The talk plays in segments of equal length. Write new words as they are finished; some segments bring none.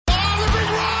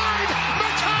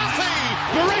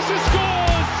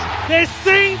There's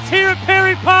scenes here at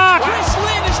Perry Park. Chris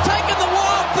Lynn has taken the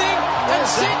wild thing and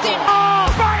sent it. Oh,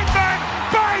 Bateman!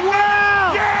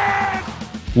 Wow!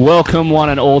 Yes! Welcome one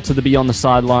and all to the Beyond the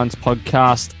Sidelines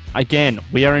podcast. Again,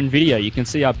 we are in video. You can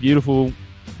see our beautiful,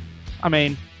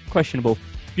 questionable,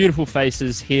 beautiful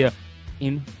faces here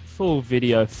in full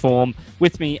video form.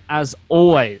 With me, as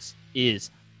always,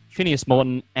 is Phineas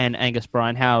Morton and Angus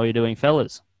Bryan. How are you doing,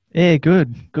 fellas? Yeah,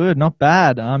 good. Not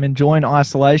bad. I'm enjoying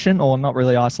isolation, or not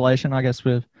really isolation. I guess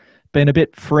we've been a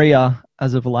bit freer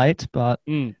as of late, but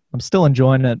I'm still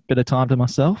enjoying a bit of time to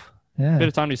myself. Yeah. Bit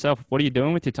of time to yourself. What are you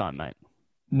doing with your time, mate?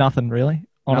 Nothing really.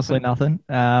 Honestly, nothing.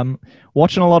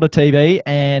 Watching a lot of TV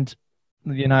and,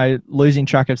 losing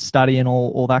track of study and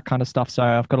all that kind of stuff. So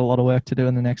I've got a lot of work to do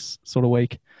in the next sort of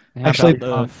week. How about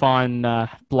the fine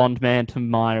blonde man to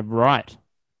my right?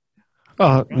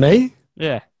 Oh, me?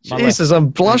 Yeah. Jesus, I'm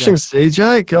blushing,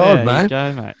 CJ. God, mate.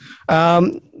 Go, mate.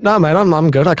 No, mate,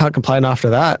 I'm good. I can't complain after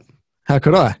that. How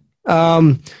could I?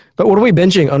 But what are we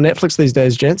binging on Netflix these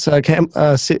days, gents?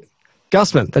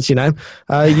 Gusman, that's your name.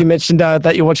 You mentioned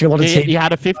that you're watching a lot of TV. You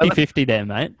had a 50-50 there,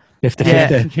 mate. 50-50.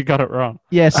 Yeah, you got it wrong.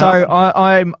 Yeah, so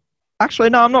I'm actually,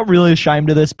 no, I'm not really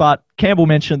ashamed of this, but Campbell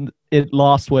mentioned it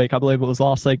last week. I believe it was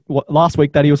last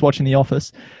week that he was watching The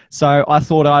Office. So I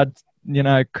thought I'd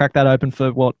crack that open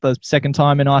for the second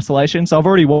time in isolation. So I've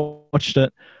already watched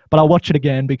it, but I'll watch it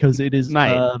again because it is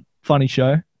a funny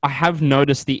show. I have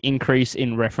noticed the increase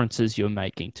in references you're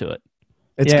making to it.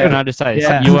 It's good. Can I just say,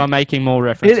 you are making more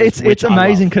references. It's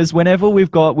amazing because whenever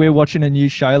we're watching a new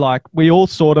show, like we all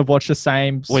sort of watch the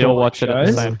same. We all watch it at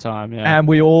the same time, yeah. And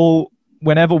we all,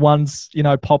 whenever one's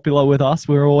popular with us,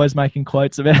 we're always making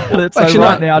quotes about it. So actually,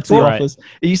 now it's The Office.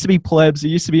 It used to be Plebs. It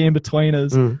used to be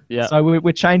In-Betweeners. Yeah. So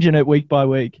we're changing it week by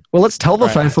week. Well, let's tell the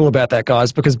faithful about that,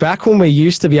 guys, because back when we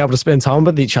used to be able to spend time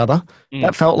with each other,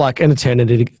 that felt like an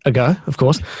eternity ago, of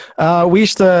course. We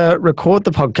used to record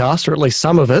the podcast, or at least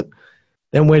some of it.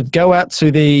 Then we'd go out to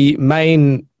the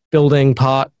main building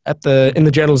part in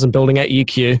the journalism building at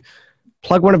UQ,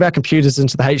 plug one of our computers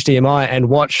into the HDMI and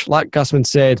watch, like Gusman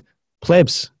said,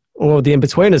 Plebs or the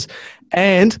In-Betweeners.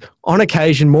 And on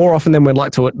occasion, more often than we'd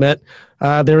like to admit,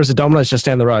 there is a Domino's just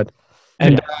down the road.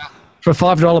 And for a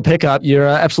 $5 pickup, you're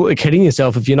absolutely kidding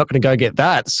yourself if you're not going to go get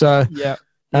that. So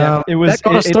that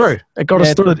got us through. It got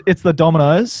us through. It's the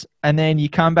Domino's, and then you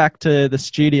come back to the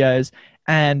studios,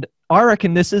 and I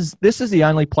reckon this is the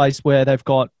only place where they've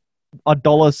got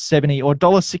 $1.70 or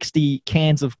 $1.60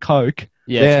 cans of Coke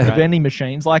in the vending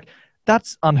machines. Like,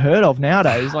 that's unheard of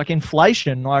nowadays. Like,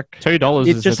 inflation, like $2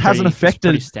 it just hasn't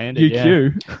affected standard,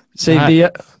 UQ. Yeah. See,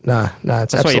 it's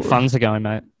that's where your funds are going,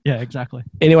 mate. Yeah, exactly.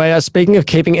 Anyway, speaking of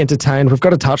keeping entertained, we've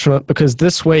got to touch on it because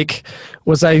this week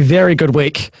was a very good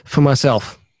week for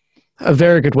myself. A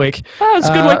very good week. Oh, it's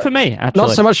a good week for me,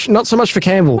 actually. Not so much for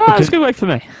Campbell. Oh, it's a good week for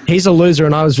me. He's a loser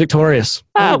and I was victorious.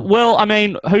 Well, I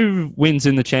mean, who wins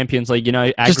in the Champions League?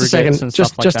 Aggregates and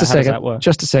stuff like that. How does that work?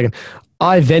 Just a second.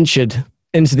 I ventured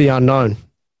into the unknown.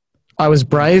 I was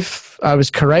brave. I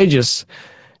was courageous.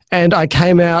 And I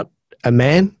came out a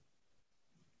man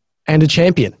and a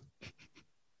champion.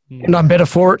 And I'm better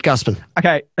for it, Gusman.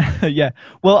 Okay, yeah.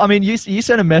 Well, I mean, you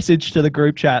sent a message to the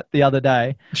group chat the other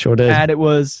day. Sure did. And it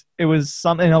was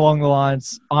something along the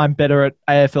lines, I'm better at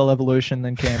AFL evolution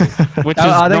than Campbell.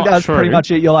 I think that's pretty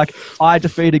much it. You're like, I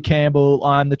defeated Campbell,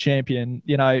 I'm the champion.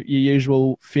 Your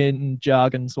usual Finn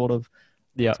jargon sort of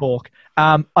talk.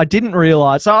 I didn't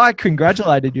realise, so I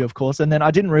congratulated you, of course, and then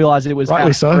I didn't realise it was out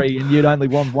of 3 and you'd only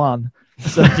won 1.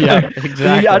 So, yeah,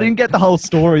 exactly. I didn't get the whole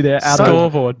story there.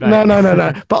 Scoreboard, mate.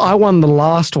 No. But I won the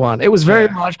last one. It was very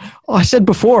much. I said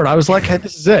before it. I was like, "Hey,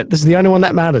 this is it. This is the only one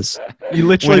that matters." You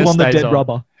literally won the dead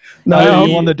rubber. No,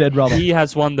 he won the dead rubber. He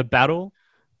has won the battle,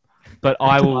 but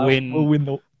I will win. We'll win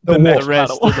the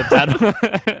rest of the battle.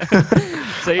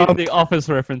 So even the Office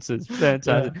references,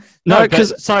 fantastic. Yeah. No,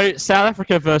 because so South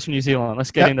Africa versus New Zealand. Let's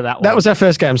get into that one. That was our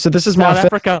first game. So this is South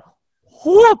Africa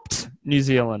whooped New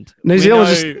Zealand. New Zealand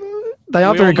just. They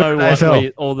are very good at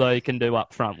AFL. All they can do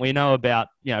up front. We know about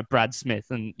Brad Smith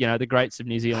and the greats of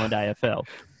New Zealand AFL.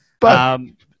 But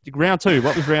round 2.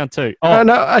 What was round 2? Oh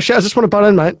no, actually, I just want to butt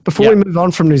in, mate. Before we move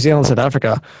on from New Zealand, South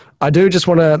Africa, I do just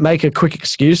want to make a quick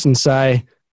excuse and say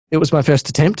it was my first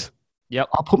attempt. Yep.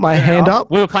 I'll put my hand up.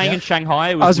 We were playing in Shanghai.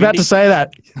 I was about to say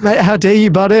that. Mate, how dare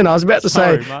you butt in? I was about to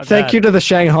say thank you to the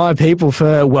Shanghai people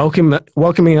for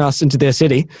welcoming us into their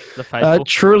city.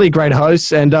 Truly great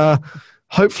hosts, and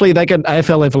hopefully they get an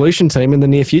AFL Evolution team in the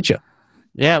near future.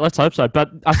 Yeah, let's hope so. But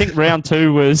I think round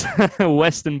 2 was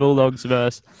Western Bulldogs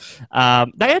versus...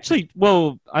 they actually...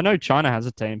 Well, I know China has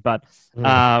a team, but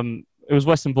it was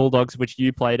Western Bulldogs, which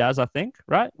you played as, I think,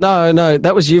 right? No,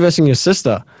 that was you versus your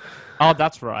sister. Oh,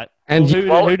 that's right. And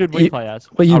who did we play as?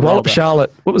 Well, you walloped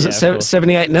Charlotte. What was it,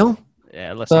 78-0?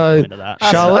 Yeah, let's not go into that.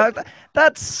 Charlotte.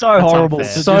 That's so horrible.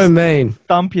 So mean.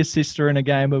 Thump your sister in a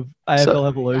game of AFL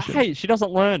Evolution. Hey, she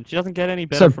doesn't learn. She doesn't get any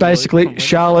better. So basically,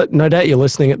 Charlotte, no doubt you're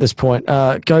listening at this point.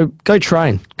 Go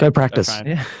train. Go practice. Go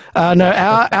train. Yeah. No,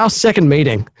 our second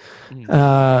meeting,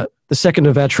 the second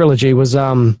of our trilogy was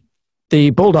the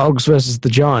Bulldogs versus the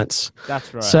Giants.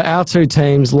 That's right. So our two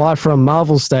teams live from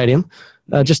Marvel Stadium.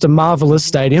 Just a marvelous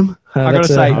stadium. I got to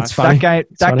say,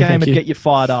 that game would you. Get you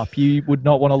fired up. You would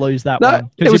not want to lose that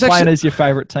one because you're playing as your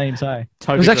favourite team. Hey,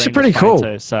 it was actually pretty cool.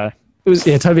 Too, so it was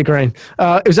Toby Green.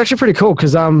 It was actually pretty cool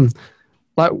because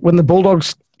like when the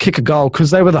Bulldogs kick a goal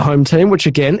because they were the home team, which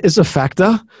again is a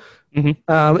factor.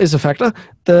 Is a factor.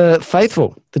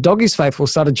 The Doggies faithful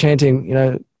started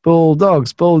chanting,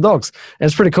 Bulldogs, Bulldogs, and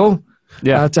it's pretty cool.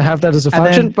 Yeah, to have that as a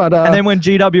function. And then when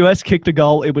GWS kicked a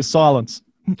goal, it was silence.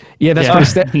 Yeah, that's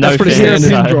pretty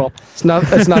standard. Drop.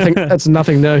 That's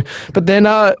nothing new. But then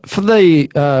for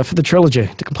the trilogy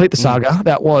to complete the saga,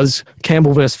 that was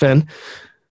Campbell versus Finn,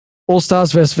 All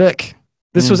Stars versus Vic.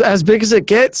 This was as big as it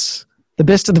gets, the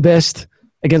best of the best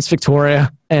against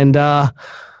Victoria, and I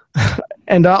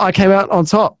came out on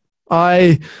top.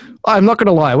 I'm not going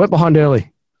to lie, I went behind early.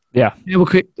 Yeah.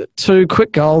 Two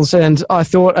quick goals, and I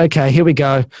thought, okay, here we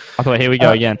go. I thought, here we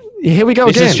go again. Here we go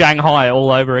again. This is Shanghai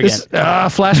all over again.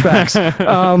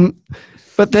 Flashbacks.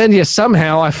 But then,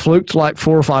 somehow I fluked like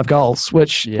 4 or 5 goals,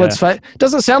 which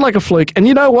doesn't sound like a fluke. And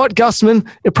you know what, Gusman?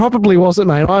 It probably wasn't,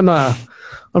 mate.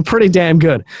 I'm pretty damn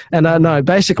good. And no,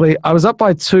 basically, I was up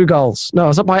by 2 goals. No, I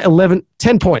was up by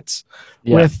 10 points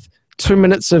with 2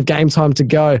 minutes of game time to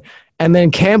go. And then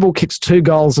Campbell kicks 2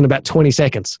 goals in about 20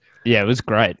 seconds. Yeah, it was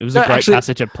great. It was a great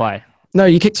passage of play. No,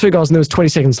 you kicked 2 goals and there was 20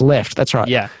 seconds left. That's right.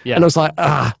 Yeah. And it was like,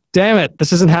 damn it,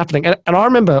 this isn't happening. And I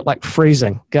remember like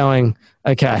freezing, going,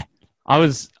 okay. I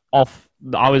was off.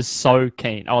 I was so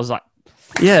keen. I was like,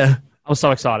 I was so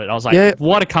excited. I was like,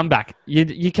 what a comeback.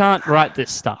 You can't write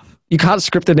this stuff. You can't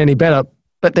script it any better,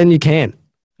 but then you can.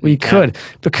 Well, you could,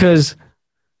 because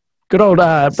good old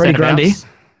Brady Grundy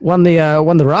won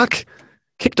the ruck,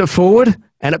 kicked it forward,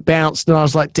 and it bounced, and I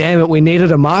was like, damn it, we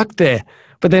needed a mark there.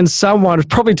 But then someone,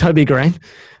 probably Toby Green,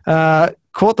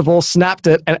 caught the ball, snapped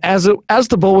it, and as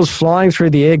the ball was flying through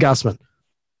the air, Gusman,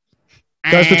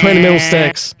 goes between the middle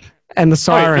sticks and the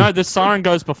siren. No, the siren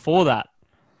goes before that.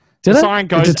 The siren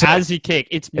goes as you kick.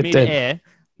 It's mid-air.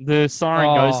 The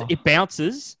siren goes, it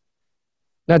bounces.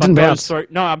 No, it didn't bounce.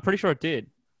 No, I'm pretty sure it did.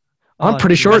 I'm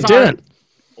pretty sure it didn't.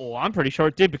 I'm pretty sure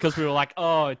it did because we were like,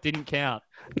 it didn't count.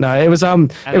 No, it was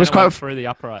quite through the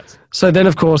uprights. So then,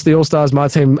 of course, the All Stars, my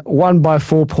team, won by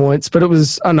 4 points, but it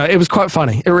was quite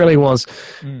funny. It really was.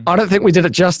 I don't think we did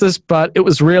it justice, but it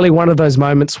was really one of those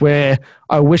moments where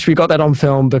I wish we got that on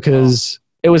film because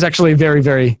it was actually very,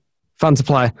 very fun to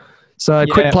play. So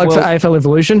quick plug for AFL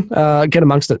Evolution. Get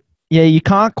amongst it. Yeah, you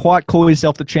can't quite call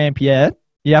yourself the champ yet.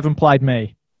 You haven't played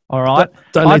me. All right.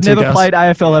 I've never played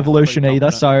AFL Evolution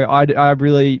either, so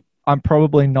I'm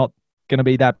probably not going to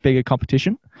be that big a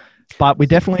competition, but we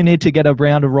definitely need to get a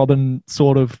round of robin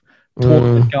sort of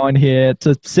tournament going here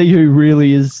to see who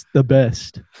really is the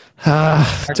best.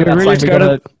 Do we really go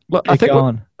to? Look, I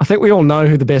think we all know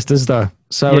who the best is, though.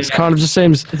 So it's kind of just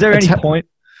seems. Is there any point?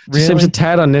 Really? It seems a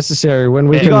tad unnecessary when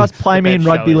we. You guys play me in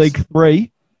Rugby League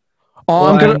 3.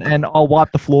 And I'll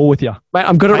wipe the floor with you. Mate,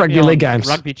 I'm good at rugby league games.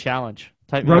 Rugby challenge.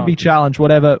 Rugby challenge,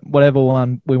 whatever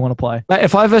one we want to play. Mate,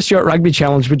 if I verse you at rugby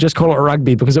challenge, we'd just call it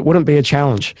rugby because it wouldn't be a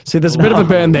challenge. See, there's a bit of a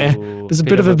burn there. There's a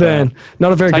bit of a burn.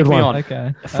 Not a very good one.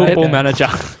 Okay. Football manager.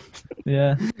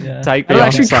 Yeah. Take me on.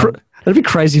 That'd be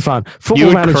crazy fun.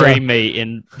 Football manager. You would cream me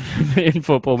in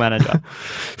football manager.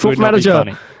 Football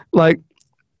manager,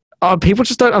 people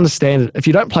just don't understand it. If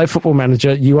you don't play Football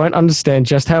Manager, you won't understand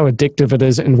just how addictive it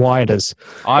is and why it is.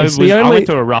 I went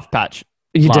through a rough patch.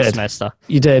 Last semester.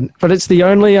 You did, but it's the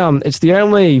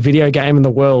only video game in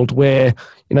the world where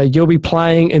you'll be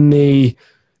playing in the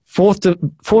fourth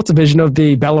division of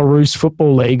the Belarus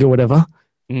Football League or whatever,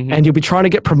 and you'll be trying to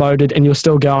get promoted, and you're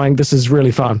still going. This is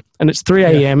really fun, and it's 3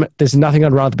 a.m. There's nothing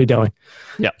I'd rather be doing.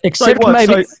 Yeah, except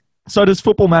maybe. So does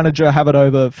Football Manager have it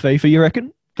over FIFA? You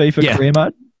reckon FIFA career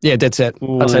mode? Yeah, that's it.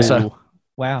 I'd say so.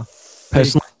 Wow,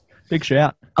 personally, big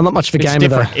shout. I'm not much of a gamer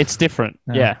though. It's different.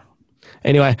 Yeah.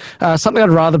 Anyway, something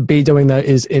I'd rather be doing, though,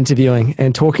 is interviewing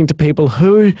and talking to people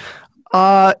who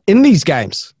are in these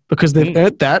games because they've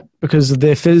earned that, because of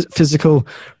their physical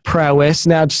prowess.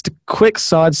 Now, just a quick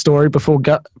side story before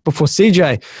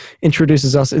CJ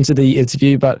introduces us into the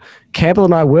interview, but Campbell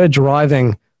and I were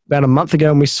driving about a month ago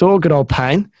and we saw good old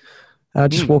Payne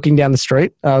just walking down the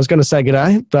street. I was going to say good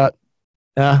day, but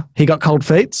he got cold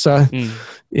feet. So,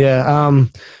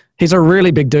 he's a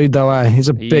really big dude, though. He's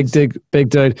a big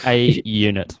dude. A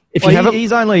unit. If you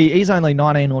he's only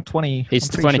 19 or 20. He's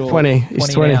 20. Sure. 20.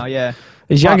 He's 20 now. Yeah,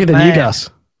 he's younger than you, Gus.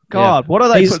 God, what are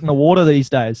they putting in the water these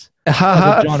days?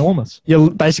 Ginormous.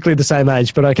 You're basically the same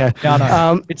age, but okay. Yeah, I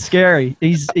know. It's scary.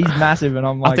 He's massive, and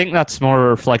I'm like, I think that's more a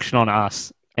reflection on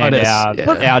us and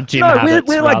our gym habits.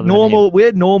 We're like normal.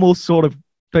 We're normal sort of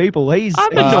people. I'm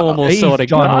a normal sort of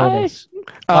guy. He's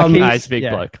a big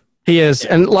bloke. He is.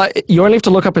 And like, you only have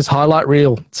to look up his highlight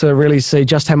reel to really see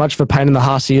just how much of a pain in the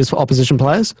Haas he is for opposition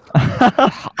players.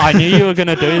 I knew you were going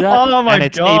to do that. Oh my and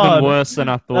it's God. even worse than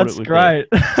I thought it would be. That's great.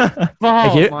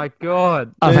 Oh my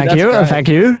God. Dude, thank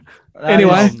you.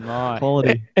 Anyway,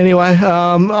 quality.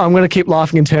 I'm going to keep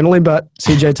laughing internally, but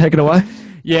CJ, take it away.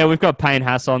 Yeah, we've got Payne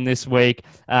Haas on this week.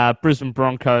 Brisbane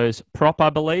Broncos prop,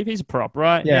 I believe. He's a prop,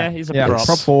 right? Yeah, he's a prop.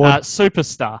 Prop forward.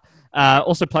 Superstar.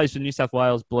 Also plays for New South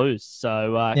Wales Blues.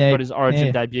 So he got his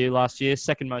Origin debut last year.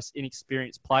 Second most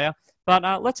inexperienced player. But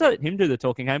let's let him do the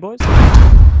talking, hey, boys?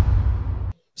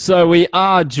 So we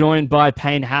are joined by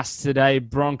Payne Haas today.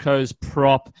 Broncos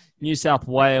prop, New South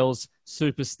Wales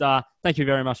superstar. Thank you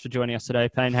very much for joining us today,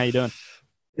 Payne. How you doing?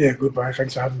 Yeah, good, bro.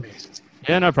 Thanks for having me.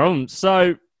 Yeah, no problem.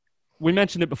 So we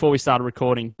mentioned it before we started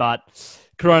recording, but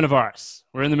coronavirus.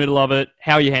 We're in the middle of it.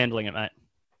 How are you handling it, mate?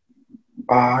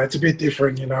 It's a bit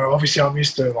different, you know. Obviously, I'm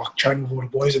used to like training with all the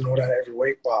boys and all that every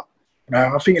week, but you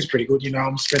know, I think it's pretty good. You know,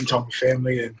 I'm spending time with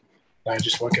family and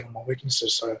just working on my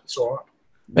weaknesses, so it's all right.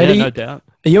 Yeah, no doubt.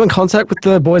 Are you in contact with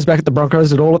the boys back at the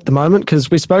Broncos at all at the moment? Because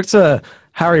we spoke to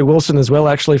Harry Wilson as well,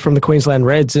 actually, from the Queensland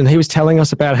Reds, and he was telling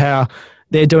us about how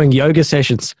they're doing yoga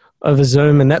sessions over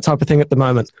Zoom and that type of thing at the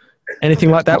moment.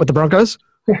 Anything like that with the Broncos?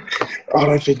 I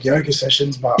don't think yoga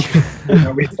sessions, but you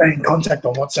know, we stay in contact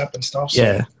on WhatsApp and stuff.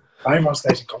 So everyone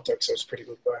stays in contact, so it's pretty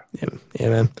good, bro. Yeah,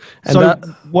 man. And so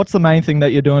what's the main thing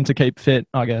that you're doing to keep fit,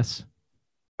 I guess?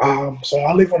 So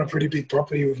I live on a pretty big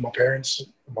property with my parents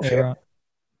and my family. Right.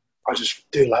 I just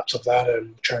do laps of that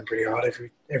and train pretty hard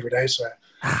every day. So,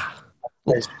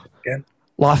 again.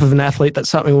 Life of an athlete, that's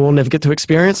something we'll never get to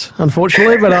experience,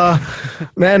 unfortunately. But,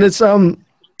 man, it's the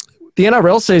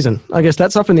NRL season. I guess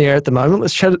that's up in the air at the moment.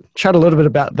 Let's chat a little bit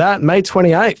about that. May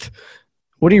 28th.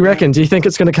 What do you reckon? Do you think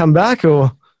it's going to come back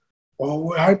or? Well,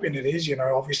 we're hoping it is. You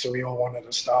know, obviously we all wanted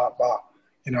to start, but,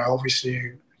 you know,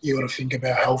 obviously you got to think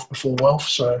about health before wealth.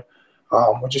 So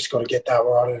we just got to get that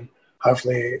right. And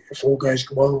hopefully, if all goes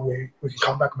well, we can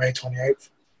come back May 28th.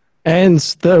 And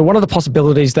one of the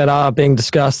possibilities that are being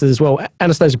discussed as well,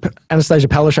 Anastasia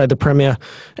Palaszczuk, the Premier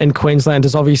in Queensland,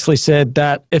 has obviously said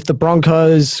that if the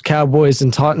Broncos, Cowboys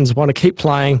and Titans want to keep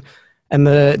playing and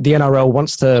the NRL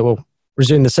wants to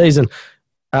resume the season,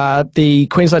 the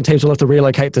Queensland teams will have to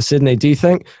relocate to Sydney. Do you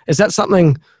think, is that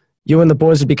something you and the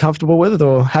boys would be comfortable with,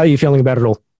 or how are you feeling about it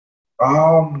all?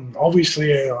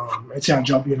 Obviously, it's our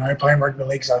job, you know, playing rugby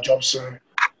league is our job. So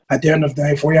at the end of the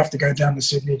day, if we have to go down to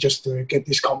Sydney just to get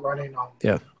this comp running,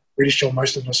 pretty sure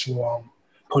most of us will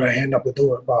put our hand up to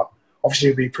do it. But obviously,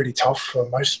 it'll be pretty tough for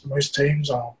most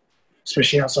teams,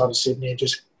 especially outside of Sydney,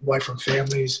 just away from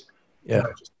families,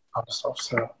 just other stuff.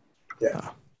 So,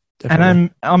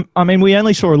 Definitely. And I mean, we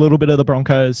only saw a little bit of the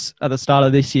Broncos at the start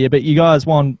of this year, but you guys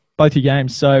won both your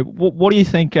games. So what do you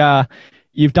think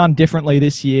you've done differently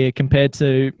this year compared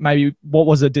to maybe what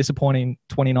was a disappointing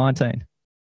 2019?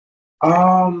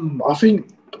 I think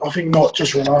not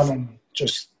just relying on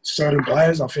just certain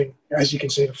players. I think, as you can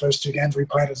see, the first two games we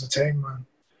played as a team,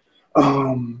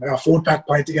 and our forward pack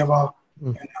played together,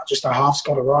 and just our halves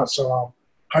got it right. So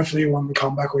hopefully, when we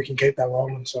come back, we can keep that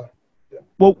rolling. So,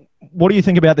 well, what do you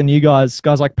think about the new guys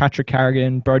like Patrick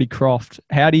Carrigan, Brodie Croft?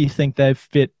 How do you think they've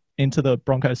fit into the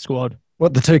Broncos squad?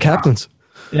 What, the two captains?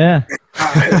 Yeah.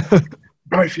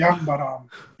 Both young,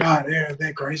 but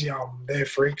they're crazy. They're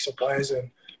freaks of players, and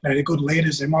they're good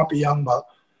leaders. They might be young, but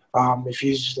if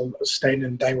you staying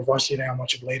in the day with us, you know how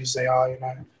much of leaders they are. You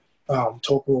know,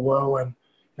 talk real well, and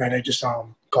you know, they just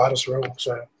guide us real.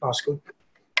 So that's good.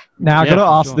 Now I got to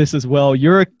ask this as well.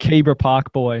 You're a Kebra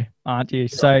Park boy, aren't you? Yeah.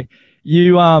 So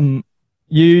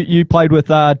you played with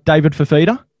David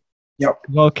Fafita. Yep.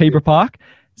 Well, Kebra Park.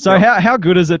 So how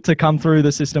good is it to come through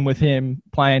the system with him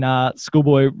playing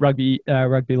schoolboy rugby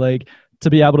league to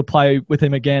be able to play with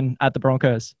him again at the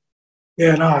Broncos?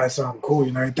 Yeah, no, it's cool.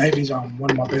 You know, Davey's one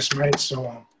of my best mates,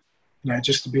 so you know,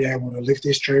 just to be able to live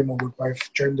this dream, what we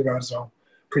both dreamed about, is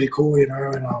pretty cool. You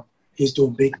know, and he's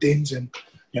doing big things, and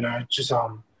you know, just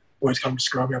always come to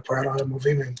describe how proud I am of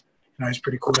him, and you know, it's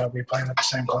pretty cool that we're playing at the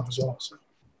same club as well. So.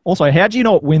 Also, how do you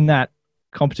not win that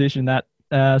competition, that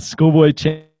schoolboy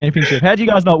championship? How do you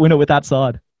guys not win it with that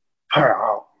side?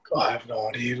 I have no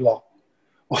idea. Like,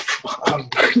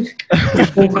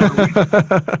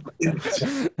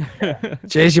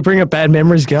 Jeez, you bring up bad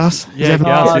memories, Gus. Yeah,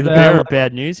 Gus, you're the bearer of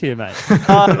bad news here, mate.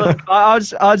 I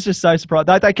was just so surprised.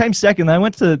 They came second. They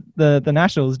went to the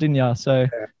Nationals, didn't you? So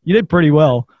you did pretty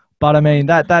well. But, I mean,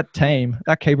 that team,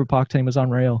 that Keeper Park team was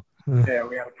unreal. Yeah,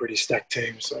 we had a pretty stacked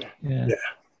team. So, yeah.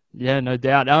 Yeah, no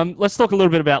doubt. Let's talk a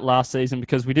little bit about last season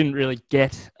because we didn't really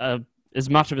get as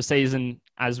much of a season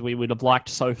as we would have liked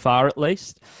so far, at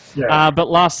least. Yeah. But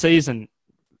last season,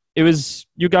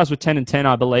 you guys were 10-10,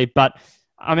 I believe. But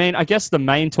I mean, I guess the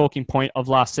main talking point of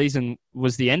last season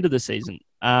was the end of the season.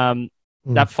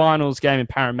 That finals game in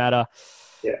Parramatta.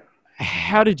 Yeah.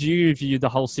 How did you view the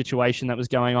whole situation that was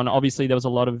going on? Obviously, there was a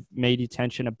lot of media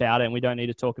attention about it, and we don't need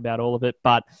to talk about all of it.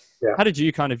 But how did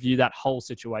you kind of view that whole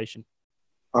situation?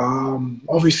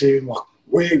 Obviously,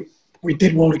 we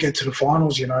did well to get to the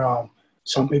finals. You know,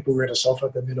 some people read us off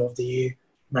at the middle of the year,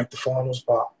 make the finals,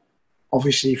 but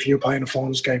obviously, if you're playing a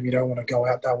finals game, you don't want to go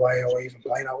out that way or even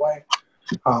play that way.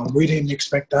 We didn't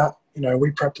expect that. You know,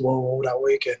 we prepped well all that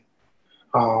week,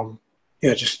 and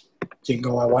just didn't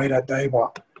go our way that day.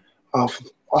 But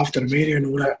after the media and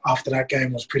all that, after that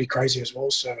game was pretty crazy as well.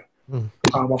 So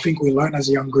I think we learned as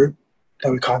a young group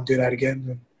that we can't do that again.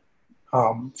 And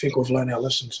I think we've learned our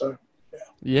lesson. So.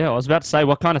 Yeah, I was about to say,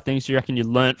 what kind of things do you reckon you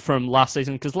learnt from last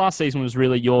season? Because last season was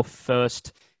really your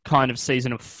first kind of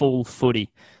season of full footy.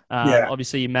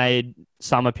 Obviously, you made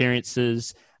some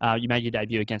appearances. You made your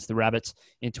debut against the Rabbits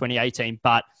in 2018,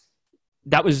 but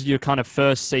that was your kind of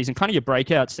first season, kind of your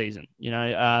breakout season, you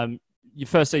know, your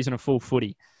first season of full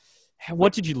footy.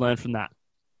 What did you learn from that?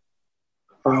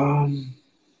 I've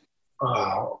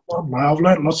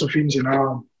learned lots of things, you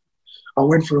know. I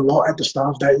went through a lot at the start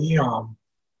of that year.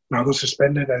 I got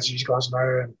suspended, as you guys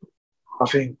know, and I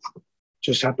think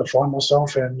just had to find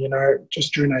myself. And, you know,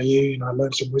 just during that year, you know, I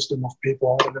learned some wisdom of people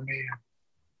older than me. And,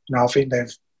 you know, I think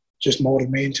they've just molded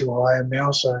me into who I am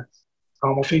now. So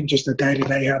I think just the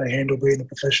day-to-day, how to handle being a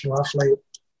professional athlete, you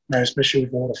know, especially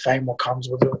with all the fame that comes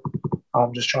with it.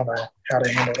 I'm just trying to how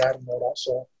to handle that and all that.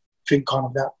 So I think kind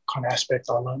of that kind of aspect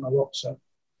I learned a lot. So.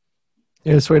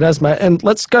 Yeah, sweet as, mate. And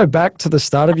let's go back to the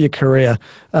start of your career.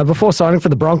 Before signing for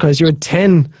the Broncos, you had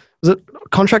 10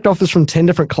 contract offers from 10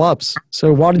 different clubs.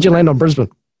 So why did you land on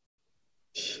Brisbane?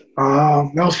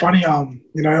 That was funny. You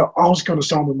know, I was going to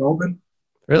sign with Melbourne.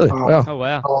 Really? Wow. Oh,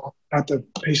 wow. I had the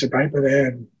piece of paper there,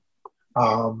 and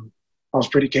I was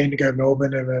pretty keen to go to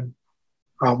Melbourne. And then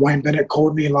Wayne Bennett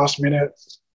called me last minute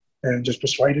and just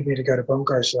persuaded me to go to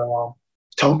Broncos. So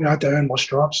told me I had to earn my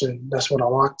stripes, and that's what I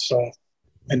liked. So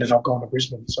ended up going to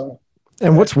Brisbane. So.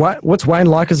 And what's Wayne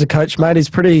like as a coach, mate? He's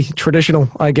pretty traditional,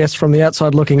 I guess, from the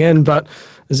outside looking in. But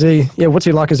what's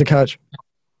he like as a coach?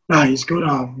 No, he's good.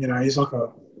 You know, he's like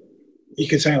you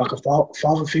could say like a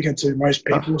father figure to most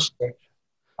people. So,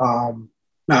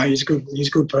 he's good. He's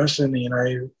a good person. You know,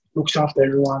 he looks after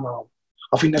everyone.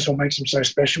 I think that's what makes him so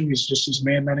special. He's just his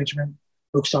man management,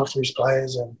 looks after his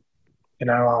players, and you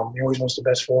know, he always wants the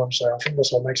best for them. So I think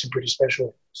that's what makes him pretty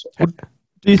special. So.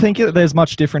 Do you think there's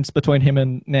much difference between him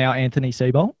and now Anthony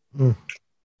Seibold?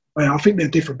 I think they're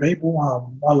different people.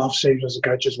 I love Siebes as a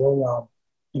coach as well.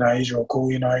 You know, he's real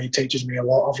cool. You know, he teaches me a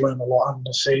lot. I've learned a lot under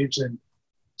Siebes, and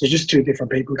they're just two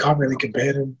different people. We can't really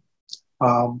compare them.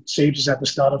 Siebes is at the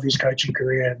start of his coaching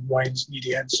career, and Wayne's near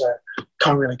the end, so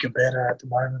can't really compare that at the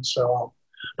moment. So,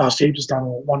 Siebes has done a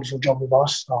wonderful job with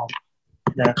us. You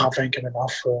know, I can't thank him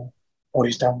enough for what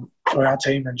he's done for our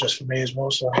team and just for me as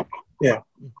well. So, yeah.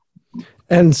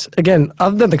 And again,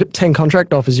 other than the 10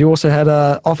 contract offers, you also had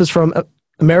offers from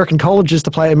American colleges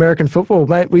to play American football.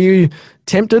 Mate, were you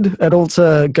tempted at all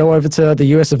to go over to the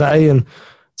US of A and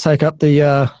take up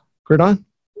the gridiron?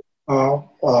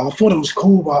 Well, I thought it was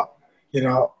cool, but, you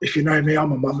know, if you know me,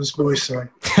 I'm a mama's boy, so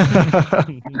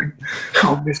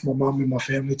I miss my mum and my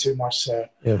family too much. So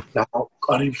no,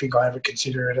 I didn't think I ever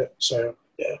considered it. So,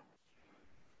 yeah.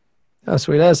 Oh,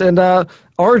 sweet as. And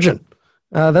Origin.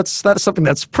 That's something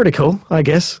that's pretty cool, I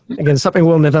guess. Again, something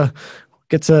we'll never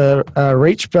get to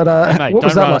reach. But mate, what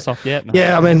was that like? Off yet, mate.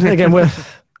 Yeah, I mean, again,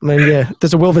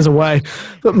 there's a will, there's a way.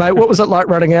 But mate, what was it like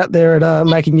running out there and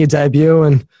making your debut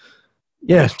and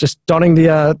just donning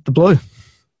the blue?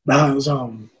 No, it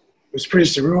was pretty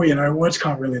surreal. You know, words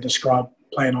can't really describe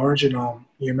playing Origin.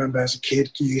 You remember as a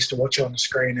kid, you used to watch it on the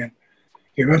screen, and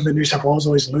you remember New South Wales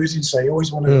always losing, so you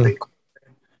always wanted to beat.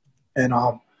 And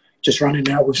just running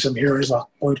out with some heroes like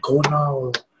Boyd Cordner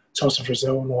or Tossa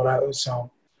Frizzell and all that was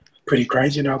pretty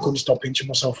crazy. You know, I couldn't stop pinching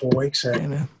myself for weeks. So,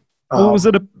 was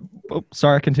it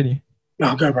sorry, continue.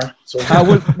 No, go, bro.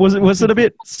 Was it a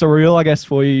bit surreal, I guess,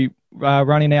 for you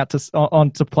running out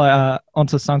onto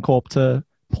Suncorp to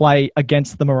play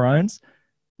against the Maroons?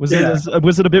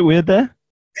 Was it a bit weird there?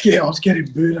 Yeah, I was getting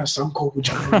booed at some call,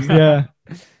 which I don't Yeah.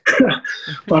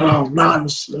 But no, it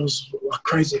was a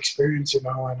crazy experience, and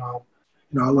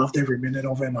I loved every minute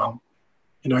of it.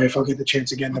 If I get the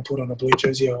chance again to put on a blue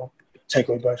jersey, I'll take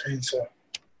away both hands. So.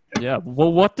 Yeah.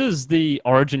 Well, what does the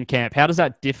Origin camp? How does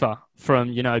that differ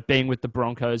from being with the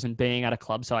Broncos and being at a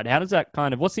club side? How does that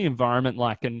what's the environment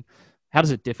like, and how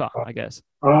does it differ? I guess.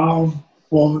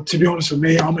 Well, to be honest with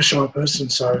me, I'm a shy person,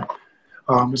 so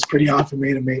it's pretty hard for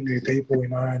me to meet new people,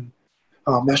 and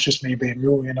that's just me being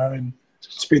real, and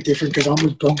it's a bit different because I'm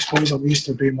with Bronx boys. I'm used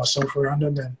to being myself around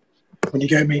them, and when you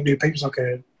go meet new people, it's like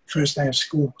a first day of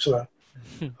school, so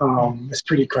it's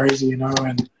pretty crazy,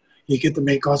 and you get to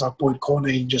meet guys like Boyd Corner,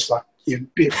 and just like you're a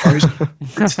bit frozen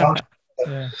and stuff.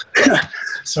 Yeah.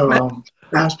 So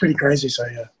that was pretty crazy. So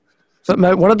yeah. So,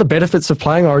 mate, what are the benefits of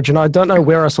playing Origin? I don't know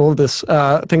where I saw this.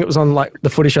 I think it was on like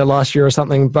the Footy Show last year or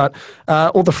something. But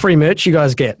all the free merch you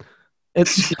guys get,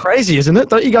 it's crazy, isn't it?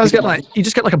 Don't you guys get you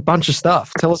just get like a bunch of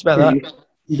stuff? Tell us about that.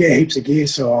 You get heaps of gear,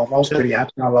 so I was pretty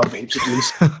happy. I love heaps of gear.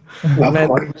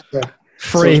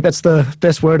 Free. That's the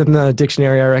best word in the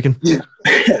dictionary, I reckon. Yeah,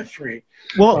 free.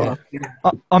 Well,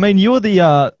 I mean, you were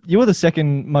the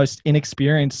second most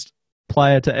inexperienced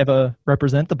player to ever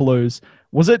represent the Blues.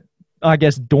 Was it, I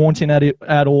guess, daunting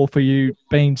at all for you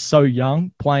being so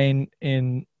young, playing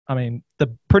in, I mean,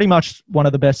 the pretty much one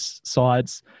of the best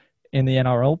sides in the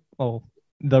NRL or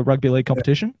the rugby league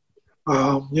competition?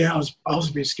 Yeah, I was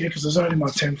a bit scared because it was only my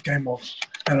 10th game of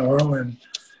NRL, and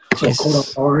so I caught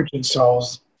up Origin, so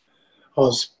I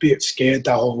was a bit scared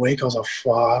that whole week. I was like,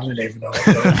 I don't even know what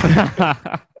to do.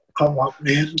 I'm like,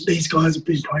 man, these guys have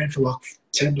been playing for like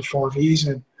 10 to 5 years,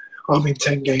 and I'm in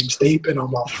 10 games deep, and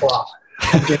I'm like,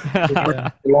 I'm getting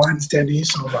the Lions 10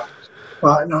 years. So I'm like,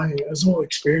 but no, it was all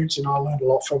experience, and I learned a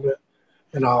lot from it.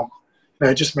 And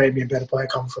it just made me a better player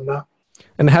coming from that.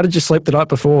 And how did you sleep the night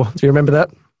before? Do you remember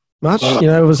that much?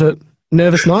 Was it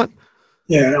nervous night?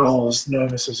 Yeah, I was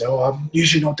nervous as hell. I'm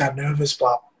usually not that nervous,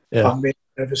 but I've been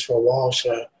nervous for a while,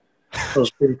 so it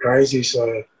was pretty crazy.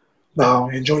 So, no,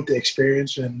 I enjoyed the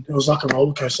experience, and it was like a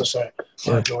roller coaster, so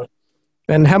I enjoyed it.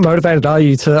 And how motivated are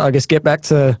you to, I guess, get back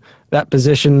to that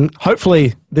position,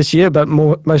 hopefully this year, but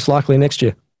most likely next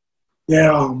year?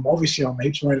 Yeah, obviously I'm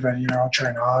heaps motivated. I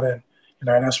train hard, and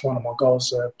that's one of my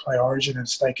goals, to play Origin and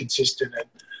stay consistent and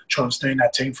try and stay in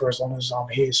that team for as long as I'm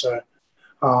here. So,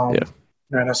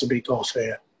 that's a big goal. So,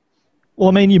 yeah. Well,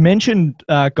 I mean, you mentioned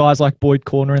guys like Boyd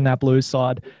Corner in that Blues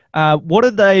side. What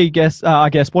did they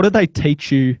what did they teach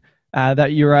you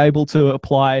that you were able to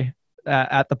apply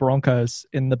at the Broncos,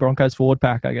 in the Broncos forward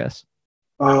pack, I guess?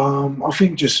 I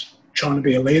think just trying to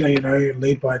be a leader,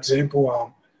 lead by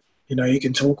example. You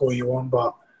can talk all you want,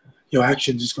 but your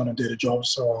actions is going to do the job.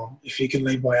 So if you can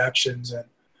lead by actions and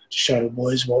show the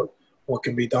boys what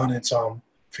can be done, I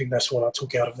think that's what I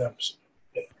took out of them. So,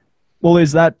 yeah. Well,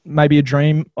 is that maybe a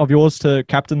dream of yours to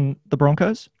captain the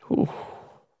Broncos?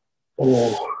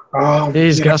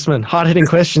 Here's Gusman. Hard-hitting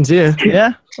questions here.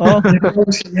 Yeah. Oh.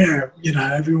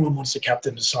 Everyone wants to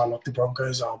captain the side like the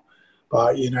Broncos.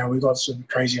 But we've got some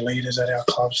crazy leaders at our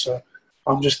club, so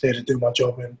I'm just there to do my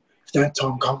job, and if that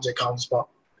time comes, it comes. But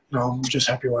I'm just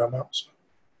happy where I'm at. So.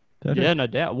 Yeah, no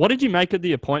doubt. What did you make of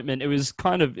the appointment? It was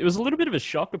a little bit of a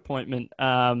shock appointment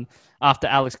after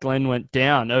Alex Glenn went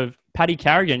down, of Paddy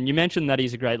Carrigan. You mentioned that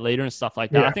he's a great leader and stuff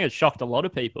like that. Yeah. I think it shocked a lot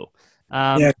of people.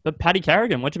 But Paddy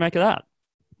Carrigan, what did you make of that?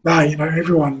 No,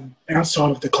 everyone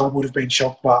outside of the club would have been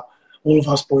shocked, but all of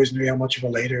us boys knew how much of a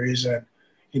leader he is, and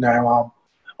I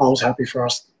was happy for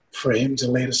him to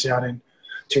lead us out into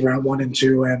round 1 and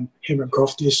 2, and him and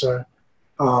Crofty. So,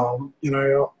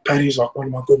 Paddy's like one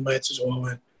of my good mates as well,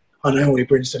 and I know what he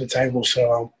brings to the table.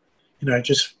 So,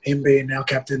 just him being our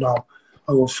captain, I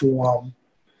will full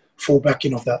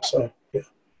backing of that. So, yeah.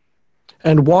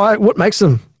 And what makes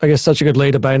him, I guess, such a good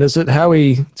leader, Payne? Is it how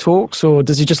he talks, or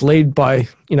does he just lead by,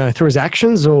 through his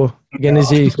actions, or again,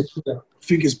 is he? I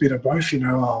think it's a bit of both. He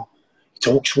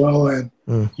talks well, and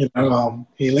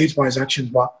he leads by his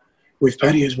actions. But with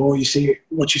Paddy as well, you see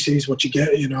is what you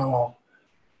get. He's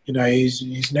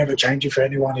never changing for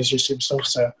anyone. He's just himself.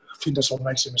 So I think that's what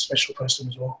makes him a special person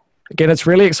as well. Again, it's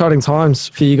really exciting times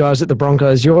for you guys at the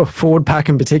Broncos. Your forward pack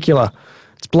in particular,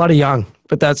 it's bloody young,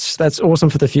 but that's awesome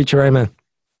for the future, man.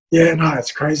 Yeah, no,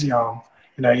 it's crazy.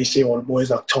 You see all the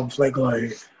boys like Tom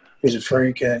Flegler, who's a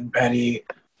freak, and Paddy,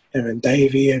 and then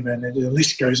Davey, and then the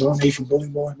list goes on. Ethan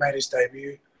Bullingboy made his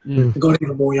debut. We've got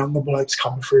even more younger blokes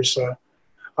coming through, so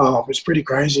it's pretty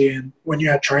crazy. And when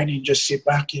you're at training, you just sit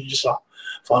back and you just like,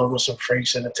 if I got some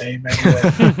freaks in the team,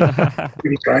 man,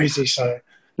 pretty crazy. So,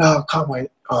 no, I can't wait.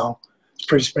 It's a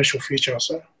pretty special future,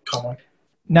 so can't wait.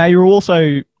 Now, you're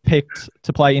also picked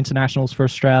to play internationals for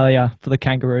Australia for the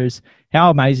Kangaroos. How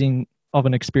amazing of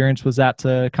an experience was that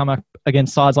to come up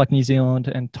against sides like New Zealand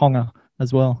and Tonga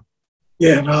as well?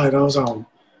 Yeah, no, that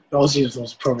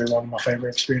was probably one of my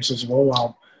favourite experiences as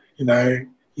well.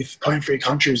 If playing for your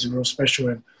country is real special,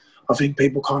 and I think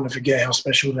people kind of forget how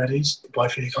special that is to play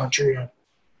for your country. And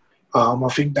I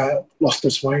think that lost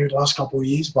its way the last couple of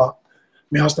years, but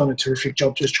Mau's done a terrific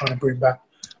job just trying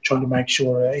to make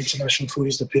sure that international footy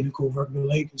is the pinnacle of rugby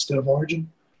league instead of Origin,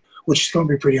 which is going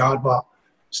to be pretty hard, but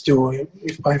still,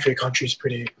 if playing for your country is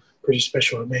pretty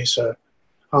special to me. So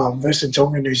versus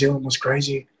Tonga and New Zealand was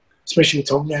crazy, especially the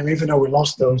Tonga game. Even though we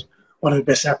lost, it was one of the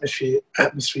best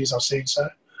atmospheres I've seen. So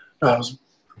it was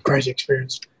a crazy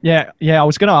experience. Yeah. I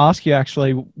was going to ask you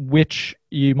actually which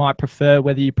you might prefer,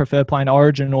 whether you prefer playing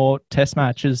Origin or Test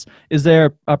matches. Is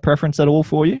there a preference at all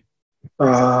for you? No,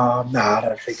 I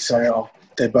don't think so.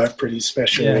 They're both pretty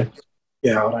special.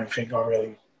 Yeah, I don't think I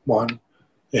really mind.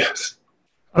 Yes.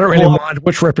 I don't really mind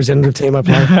which representative team I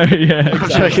play. Yeah,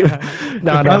 exactly. If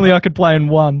only I could play in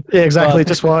one. Yeah, exactly.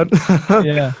 Just one.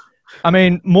 Yeah. I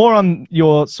mean, more on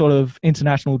your sort of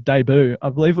international debut. I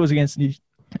believe it was against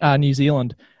New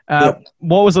Zealand.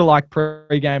 What was it like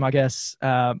pre-game, I guess?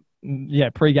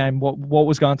 Pre-game. What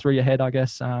was going through your head, I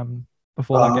guess,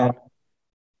 before that game?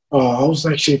 I was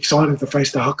actually excited to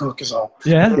face the haka because I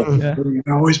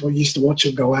always used to watch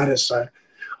him go at us. So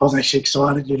I was actually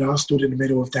excited. I stood in the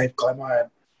middle of Dave Clemmer, and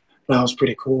that was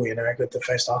pretty cool. I got to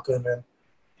face the haka, and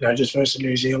then just versus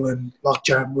New Zealand, luck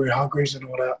jam, we're Hungries and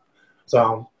all that.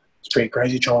 So it's pretty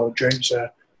crazy childhood dream. So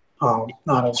that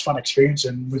was a fun experience,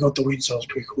 and we got the win, so it was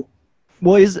pretty cool.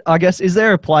 Well, is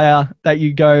there a player that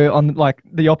you go on, like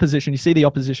the opposition? You see the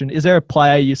opposition. Is there a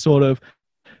player you sort of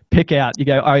pick out? You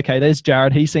go, okay, there's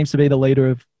Jared. He seems to be the leader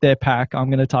of their pack. I'm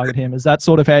going to target him. Is that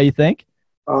sort of how you think?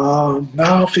 No,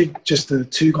 I think just the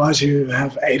two guys who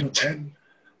have 8 or 10,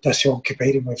 that's who I'm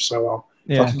competing with. So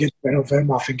if I can get better of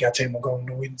them, I think our team will go on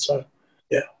to win. So,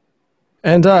 yeah.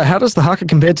 And how does the haka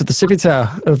compare to the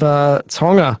Sipitau of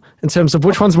Tonga in terms of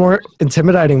which one's more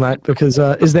intimidating, mate? Because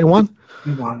is there one?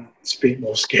 It's a bit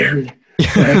more scary.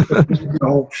 The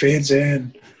whole fans there,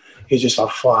 and he's just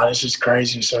like, wow, this is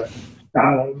crazy. So,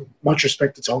 much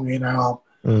respect to Tonga.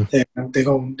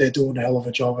 They're doing a hell of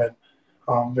a job, and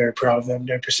I'm very proud of them.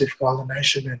 They're Pacific Island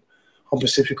nation, and I'm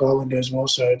Pacific Islander as well.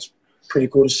 So it's pretty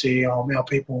cool to see our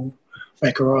people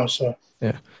make a rise. So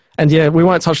yeah. And we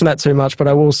won't touch on that too much, but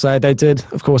I will say they did,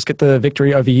 of course, get the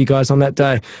victory over you guys on that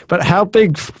day. But how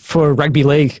big for rugby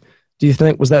league do you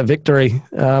think was that victory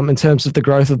in terms of the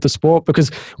growth of the sport? Because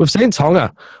we've seen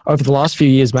Tonga over the last few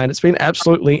years, mate. It's been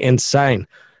absolutely insane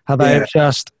how they've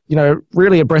just,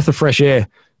 really a breath of fresh air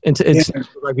into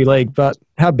rugby league. But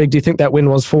how big do you think that win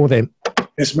was for them?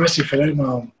 It's massive for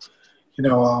them.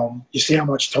 You see how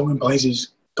much Tongan players is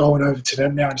going over to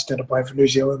them now instead of playing for New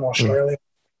Zealand or Australia,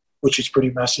 which is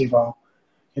pretty massive.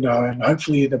 And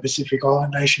hopefully the Pacific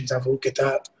Island nations have a look at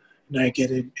that and they get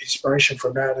inspiration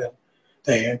from that, and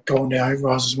they go on their own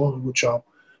rise as well, which will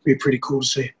be pretty cool to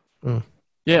see.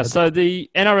 Yeah, so the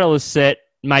NRL is set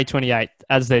May 28th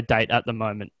as their date at the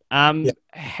moment.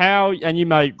 How, and you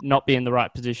may not be in the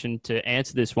right position to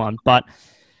answer this one, but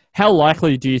how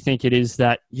likely do you think it is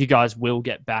that you guys will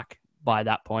get back by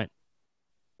that point?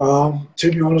 To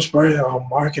be honest, bro,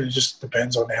 I reckon it just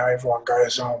depends on how everyone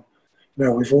goes.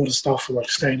 With all the stuff like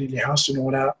staying in your house and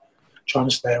all that, trying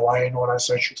to stay away and all that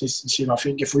social distancing, I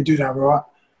think if we do that right,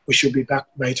 we should be back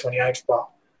May 28th. But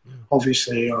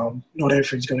obviously, not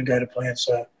everything's going to go to plan.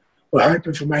 So we're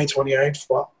hoping for May 28th,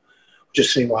 but we'll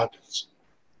just see what happens.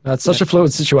 It's such a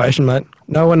fluid situation, mate.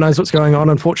 No one knows what's going on,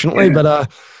 unfortunately. Yeah.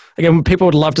 But again, people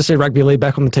would love to see rugby league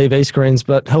back on the TV screens,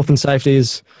 but health and safety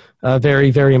is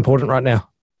very, very important right now.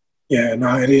 Yeah,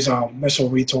 no, it is. That's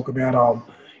what we talk about.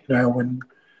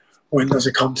 When does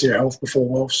it come to your health before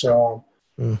wealth? So,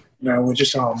 we're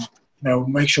just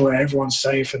make sure everyone's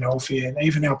safe and healthy, and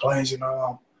even our players.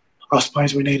 Us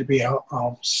players, we need to be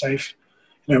safe.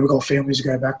 We've got families to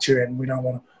go back to, and we don't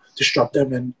want to disrupt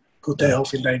them and put their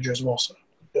health in danger as well. So,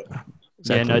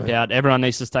 Exactly, no doubt. Everyone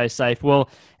needs to stay safe. Well,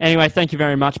 anyway, thank you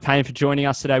very much, Payne, for joining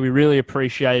us today. We really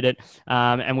appreciate it,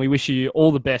 and we wish you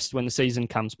all the best when the season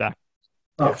comes back.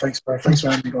 Oh, thanks, bro. Thanks for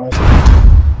having me,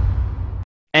 guys.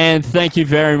 And thank you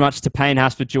very much to Payne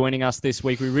Haas for joining us this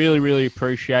week. We really, really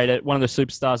appreciate it. One of the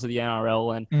superstars of the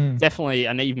NRL, and definitely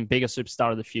an even bigger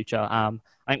superstar of the future. I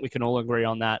think we can all agree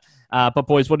on that. But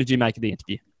boys, what did you make of the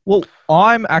interview? Well,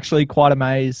 I'm actually quite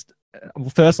amazed.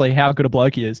 Firstly, how good a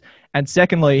bloke he is, and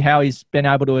secondly, how he's been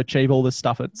able to achieve all this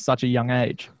stuff at such a young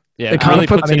age. Yeah, it really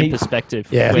puts it in perspective.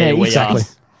 Yeah, exactly.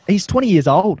 He's 20 years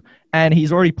old, And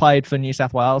he's already played for New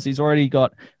South Wales. He's already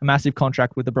got a massive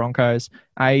contract with the Broncos.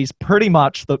 He's pretty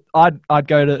much I'd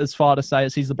go to as far to say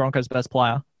as he's the Broncos' best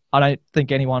player. I don't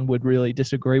think anyone would really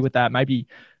disagree with that. Maybe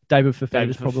David Fifita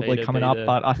is probably coming up,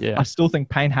 but I still think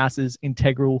Payne Haas is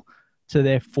integral to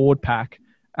their forward pack.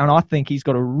 And I think he's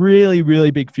got a really,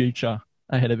 really big future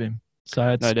ahead of him. So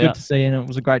it's good to see, and it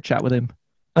was a great chat with him.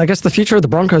 I guess the future of the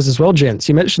Broncos as well, gents.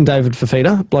 You mentioned David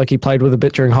Fifita, bloke he played with a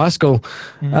bit during high school.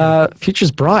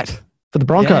 Future's bright for the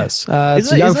Broncos.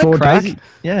 It's a young forward pack.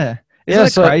 Yeah. Isn't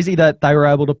it crazy that they were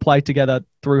able to play together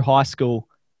through high school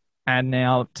and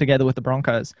now together with the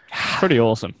Broncos? Pretty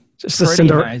awesome. Just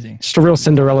a real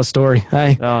Cinderella story.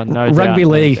 Hey, Rugby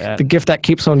League, the gift that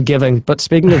keeps on giving. But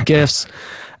speaking of gifts,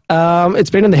 it's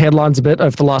been in the headlines a bit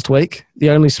over the last week.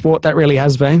 The only sport that really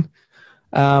has been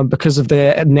because of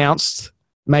their announced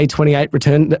May 28th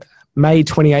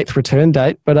return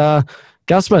date. But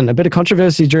Gusman, a bit of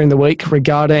controversy during the week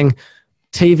regarding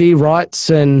TV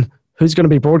rights and who's going to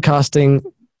be broadcasting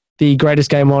the greatest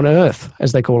game on earth,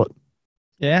 as they call it.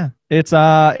 Yeah,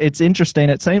 it's interesting.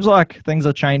 It seems like things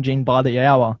are changing by the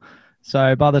hour.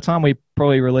 So by the time we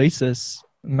probably release this,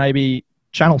 maybe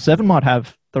Channel 7 might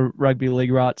have the rugby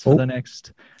league rights for the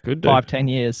next 5-10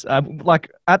 years. Like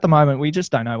at the moment, we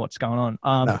just don't know what's going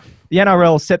on. The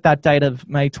NRL set that date of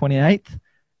May 28th,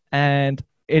 and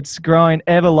it's growing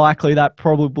ever likely that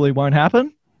probably won't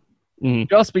happen,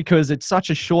 just because it's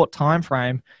such a short time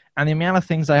frame and the amount of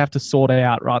things they have to sort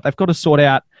out. Right, they've got to sort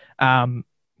out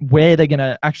where they're going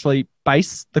to actually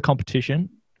base the competition,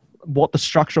 what the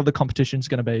structure of the competition is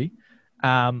going to be.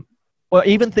 Or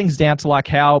even things down to like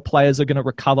how players are going to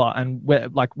recover and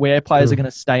where players are going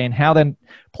to stay and how then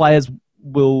players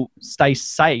will stay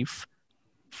safe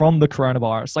from the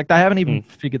coronavirus. Like they haven't even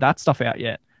figured that stuff out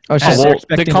yet.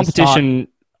 The competition,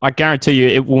 I guarantee you,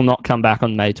 it will not come back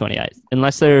on May 28th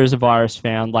unless there is a virus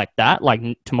found like that, like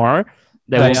tomorrow.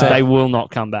 They will not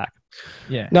come back.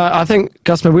 Yeah. No, I think,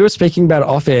 Gusman, we were speaking about it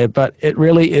off air, but it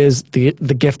really is the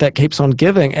gift that keeps on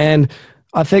giving. And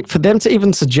I think for them to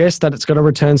even suggest that it's going to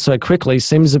return so quickly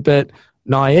seems a bit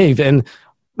naive. And,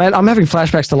 man, I'm having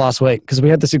flashbacks to last week because we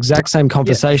had this exact same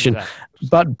conversation. Yeah, exactly.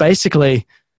 But basically,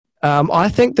 I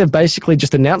think they've basically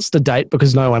just announced a date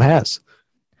because no one has.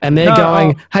 And they're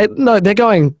they're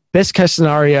going, best case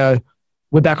scenario,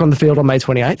 we're back on the field on May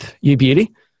 28th, you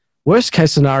beauty. Worst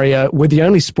case scenario, we're the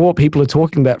only sport people are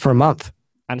talking about for a month.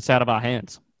 And it's out of our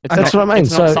hands. That's what I mean.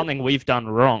 It's not something we've done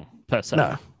wrong, per se.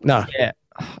 No. Yeah.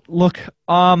 Look,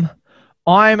 I'm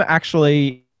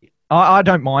actually, I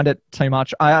don't mind it too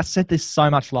much. I said this so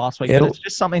much last week, but it's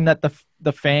just something that the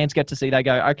fans get to see. They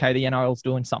go, okay, the NRL's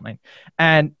doing something.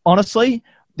 And honestly,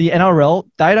 the NRL,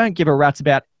 they don't give a rat's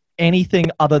about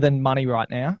anything other than money right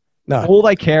now. No. All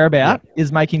they care about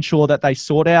is making sure that they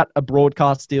sort out a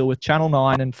broadcast deal with Channel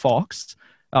 9 and Fox.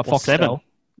 Foxtel.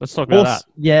 Let's talk about that.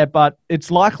 Yeah, but it's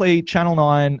likely Channel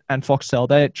 9 and Foxtel.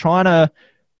 They're trying to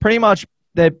pretty much,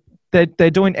 they're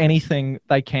doing anything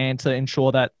they can to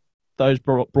ensure that those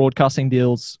broadcasting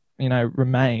deals,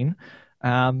 remain.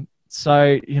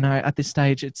 So, at this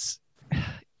stage, it's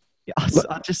so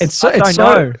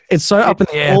up in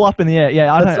the air. All up in the air.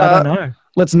 Yeah, I don't know.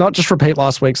 Let's not just repeat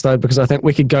last week's, though, because I think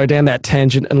we could go down that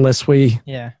tangent if we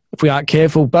aren't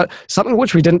careful. But something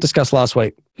which we didn't discuss last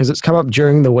week, because it's come up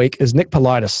during the week, is Nick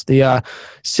Politis, the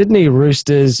Sydney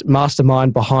Roosters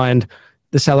mastermind behind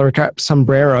the salary cap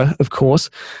sombrero, of course.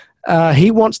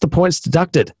 He wants the points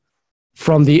deducted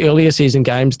from the earlier season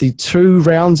games, the 2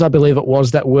 rounds, I believe it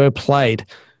was, that were played.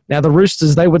 Now, the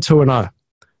Roosters, they were 2-0.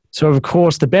 So, of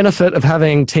course, the benefit of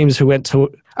having teams who went to...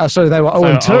 they were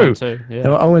 0-2. Yeah. They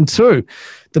were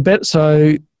 0-2.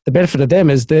 So the benefit of them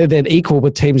is they're then equal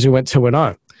with teams who went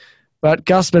 2-0. But,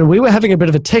 Gusman, we were having a bit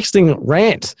of a texting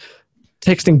rant,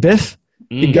 texting Biff,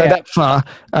 you go that far,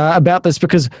 about this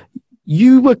because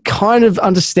you were kind of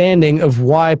understanding of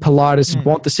why Politis would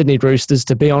want the Sydney Roosters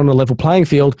to be on a level playing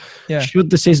field should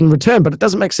the season return, but it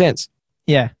doesn't make sense.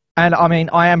 Yeah. And, I mean,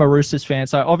 I am a Roosters fan,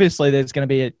 so obviously there's going to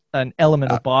be an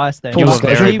element of bias there.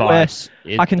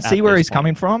 I can see where he's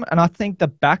coming from, and I think the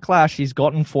backlash he's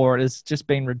gotten for it has just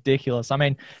been ridiculous. I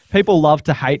mean, people love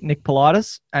to hate Nick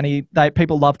Politis, and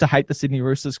people love to hate the Sydney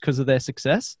Roosters because of their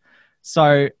success.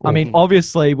 So, I mean,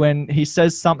 obviously, when he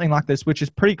says something like this, which is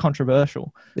pretty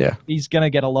controversial, he's going to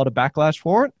get a lot of backlash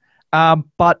for it.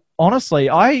 But honestly,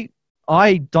 I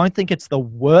don't think it's the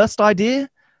worst idea,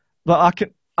 but I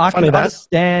can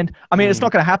understand. I mean, it's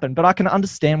not going to happen, but I can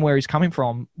understand where he's coming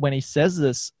from when he says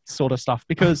this sort of stuff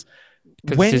because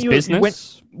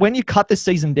when you cut this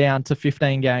season down to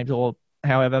 15 games or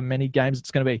however many games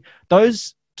it's going to be,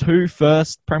 those two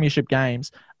first premiership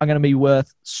games are going to be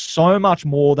worth so much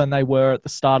more than they were at the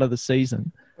start of the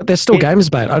season. But they're still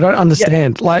games, mate. I don't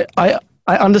understand. Yeah. Like,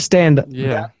 I understand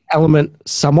that element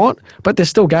somewhat, but they're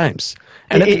still games.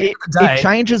 And it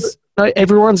changes.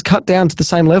 Everyone's cut down to the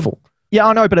same level. Yeah,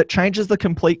 I know, but it changes the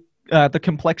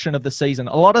complexion of the season.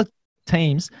 A lot of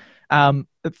teams,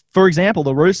 for example,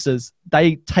 the Roosters,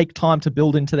 they take time to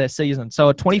build into their season. So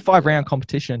a 25-round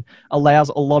competition allows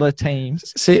a lot of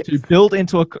teams to build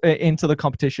into the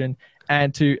competition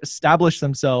and to establish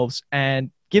themselves,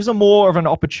 and gives them more of an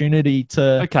opportunity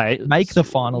to make the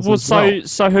finals. Well,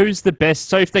 so who's the best?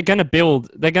 So if they're going to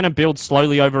build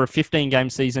slowly over a 15-game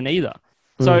season either.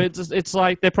 So it's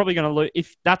like they're probably going to lose.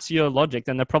 If that's your logic,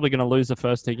 then they're probably going to lose the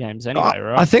first 2 games anyway,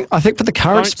 right? I think for the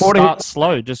current sporting, start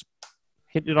slow. Just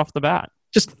hit it off the bat.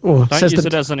 Don't use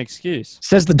it as an excuse.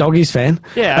 Says the Doggies fan.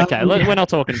 Yeah, okay. We're not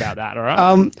talking about that, all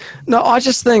right? No, I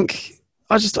just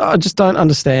don't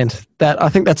understand that. I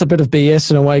think that's a bit of BS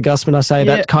in a way, Gusman. I say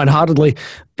that kind-heartedly.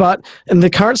 But in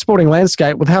the current sporting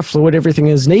landscape, with how fluid everything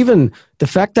is, and even the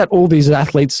fact that all these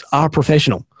athletes are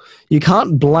professional, you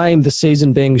can't blame the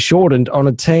season being shortened on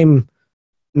a team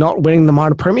not winning the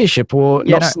minor premiership or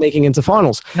sneaking into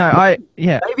finals.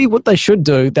 Maybe what they should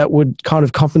do that would kind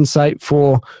of compensate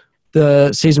for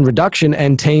the season reduction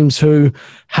and teams who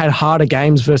had harder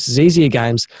games versus easier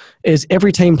games is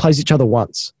every team plays each other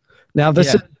once. Now,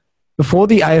 this is before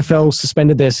the AFL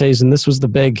suspended their season. This was the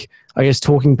big, I guess,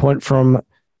 talking point from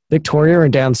Victoria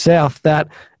and down south, that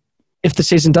if the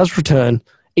season does return,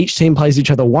 each team plays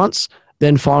each other once,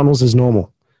 then finals is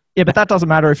normal. Yeah, but that doesn't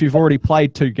matter if you've already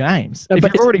played 2 games. If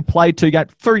you've already played 2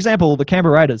 games, for example, the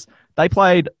Canberra Raiders, they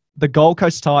played the Gold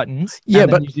Coast Titans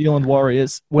and the New Zealand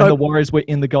Warriors when the Warriors were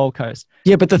in the Gold Coast.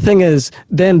 Yeah, but the thing is,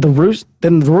 then the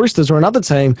Roosters or another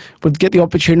team would get the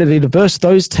opportunity to verse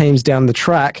those teams down the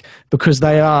track because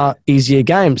they are easier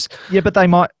games. Yeah, but they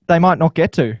might not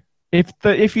get to.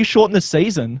 If you shorten the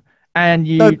season and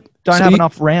you don't have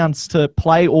enough rounds to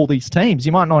play all these teams,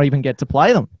 you might not even get to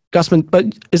play them. Gusman, but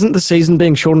isn't the season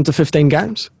being shortened to 15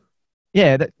 games?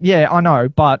 Yeah, I know,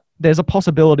 but there's a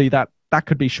possibility that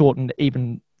could be shortened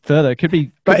even further. It could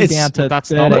be down to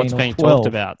that's not what's being talked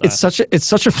about. Though. It's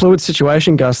such a fluid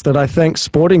situation, Gus, that I think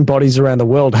sporting bodies around the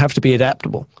world have to be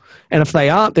adaptable. And if they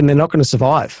aren't, then they're not going to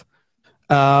survive.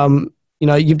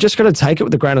 You've just got to take it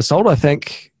with a grain of salt, I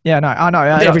think. Yeah, no, I know.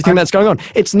 Everything that's going on.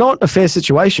 It's not a fair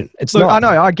situation. Not. I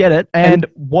know, I get it. And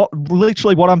what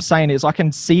I'm saying is I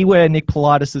can see where Nick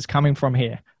Politis is coming from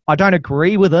here. I don't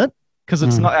agree with it because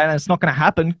it's not going to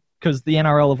happen because the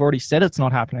NRL have already said it's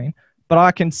not happening. But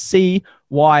I can see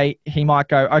why he might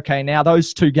go, okay, now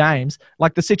those 2 games,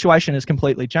 like the situation has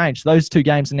completely changed. Those 2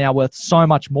 games are now worth so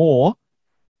much more.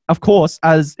 Of course,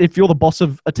 as if you're the boss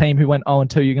of a team who went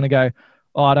 0-2, you're going to go,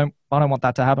 oh, I don't want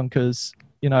that to happen because,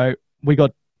 we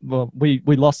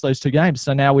lost those 2 games.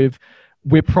 So now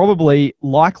we're probably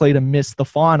likely to miss the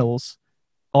finals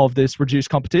of this reduced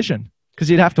competition because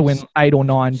you'd have to win 8 or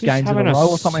 9 games in a row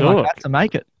or something like that to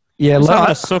make it. Yeah, it's not going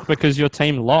to suck because your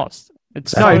team lost.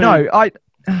 What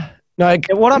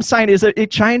I'm saying is that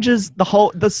it changes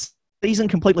the season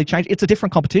completely changed. It's a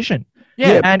different competition.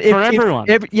 Yeah, and for everyone.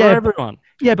 For everyone.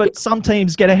 Yeah, but some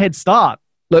teams get a head start.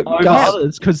 Look,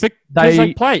 others because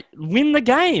they win the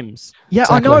games. Yeah,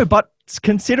 exactly. I know, but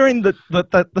considering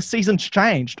that the season's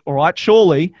changed, all right,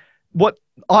 surely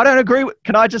I don't agree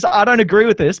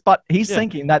with this, but he's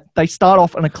thinking that they start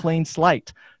off on a clean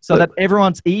slate so that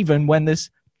everyone's even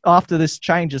after this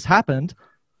change has happened,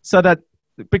 so that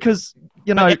because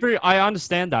I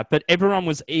understand that, but everyone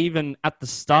was even at the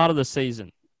start of the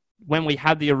season when we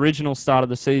had the original start of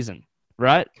the season,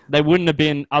 right? They wouldn't have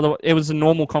been it was a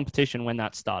normal competition when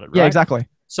that started, right? Yeah, exactly.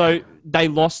 So they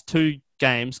lost 2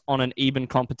 games on an even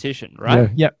competition,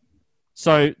 right? Yeah.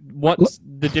 So what's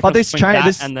the difference between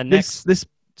that and the next?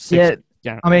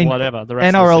 Whatever. The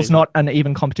rest NRL's not an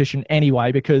even competition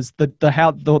anyway because the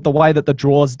way that the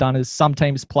draw's done is some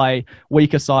teams play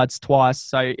weaker sides twice,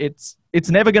 so it's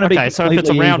never going to be. Okay, so if it's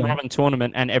a round robin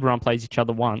tournament and everyone plays each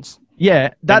other once,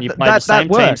 that works.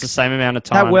 Teams the same amount of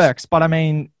times. That works, but I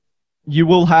mean, you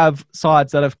will have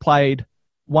sides that have played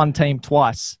one team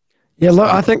twice. Yeah,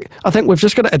 look, I think we've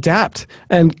just got to adapt.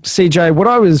 And CJ, what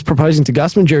I was proposing to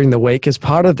Gusman during the week as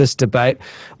part of this debate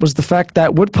was the fact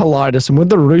that would Politis and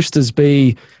would the Roosters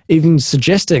be even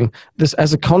suggesting this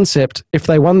as a concept if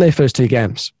they won their first 2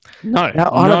 games? No,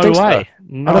 I don't think way.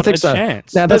 So. I don't think so.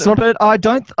 Chance. Now that's but I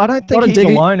don't think he's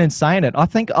alone in saying it. I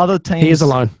think other teams. He is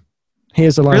alone.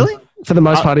 Really? For the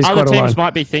most part, he's quite alone. Other teams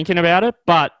might be thinking about it,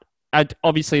 but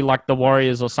obviously, like the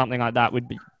Warriors or something like that would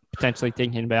be potentially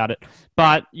thinking about it.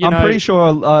 But I'm pretty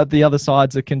sure the other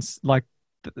sides are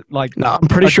like no, I'm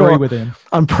pretty agree sure with him.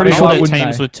 I'm pretty sure the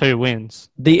teams with 2 wins.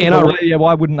 The NRL,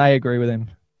 why wouldn't they agree with him?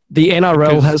 The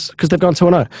NRL has because they've gone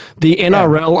 2-0. The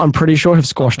NRL, I'm pretty sure, have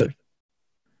squashed it.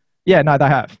 Yeah, no, they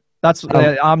have. That's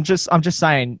I'm just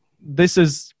saying this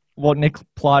is what Nick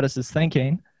Politis is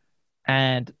thinking,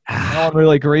 and no one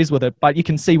really agrees with it. But you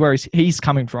can see where he's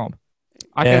coming from.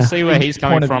 I can see where he's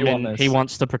coming from, and he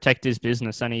wants to protect his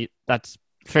business, and that's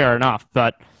fair enough.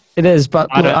 But it is. But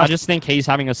I just think he's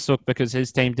having a sook because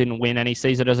his team didn't win, and he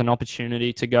sees it as an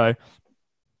opportunity to go,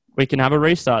 we can have a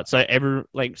restart. So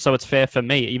so it's fair for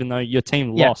me, even though your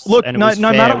team lost. Look, and it was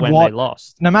fair when they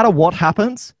lost. No matter what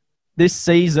happens, this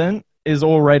season is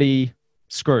already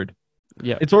screwed.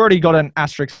 Yeah, it's already got an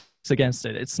asterisk against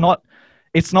it. It's not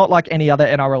like any other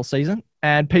NRL season,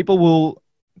 and people will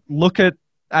look at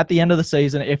the end of the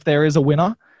season, if there is a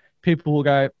winner, people will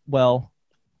go, well,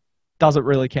 does it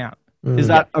really count? Is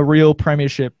that a real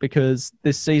premiership? Because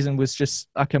this season was just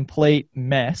a complete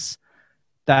mess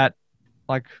that,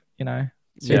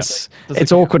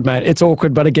 it's awkward, mate. It's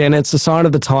awkward, but again, it's a sign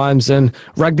of the times, and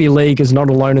rugby league is not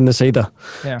alone in this either.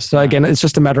 Yeah. So again, it's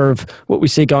just a matter of what we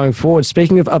see going forward.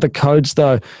 Speaking of other codes,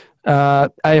 though,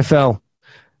 AFL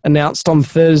announced on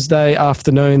Thursday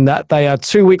afternoon that they are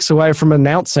 2 weeks away from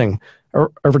announcing a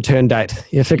return date.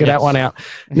 You figured that one out.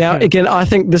 Now, again, I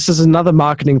think this is another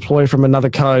marketing ploy from another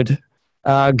code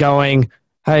going,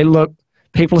 hey, look,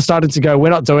 people are starting to go, we're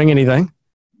not doing anything.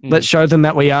 Let's show them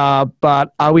that we are,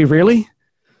 but are we really?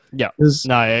 Yeah.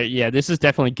 This is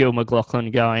definitely Gil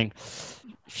McLachlan going,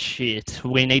 shit,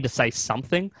 we need to say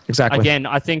something. Exactly. Again,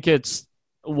 I think it's,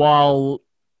 while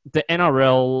the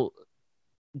NRL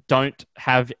don't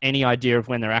have any idea of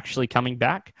when they're actually coming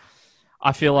back,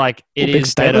 I feel like it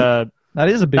is better. That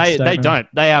is a big statement. They don't.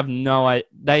 They have no idea.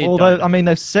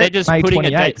 They've set May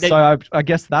 28th, so I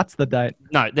guess that's the date.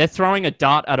 No, they're throwing a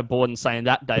dart at a board and saying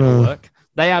that date will work.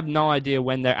 They have no idea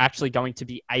when they're actually going to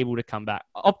be able to come back.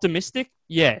 Optimistic?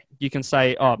 Yeah. You can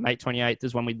say, May 28th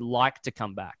is when we'd like to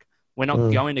come back. We're not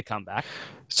going to come back.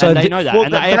 So and they know that.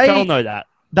 And the AFL know that.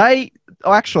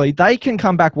 They can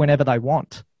come back whenever they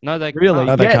want. No, they really.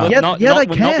 No, they can't.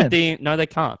 They can. No, they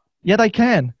can't. Yeah, they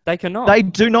can. They cannot. They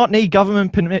do not need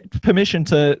government permission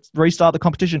to restart the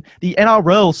competition. The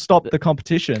NRL stopped the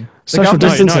competition.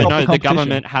 The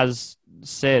government has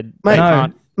said they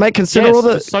can't. Mate, consider all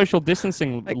the social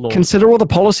distancing laws. Consider all the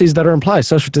policies that are in place.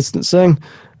 Social distancing.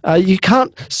 You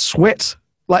can't sweat.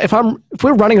 Like if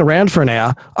we're running around for an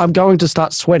hour, I'm going to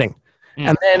start sweating,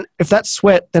 and then if that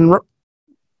sweat then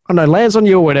lands on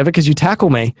you or whatever because you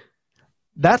tackle me.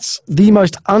 That's the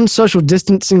most unsocial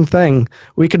distancing thing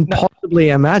we can possibly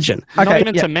imagine. Not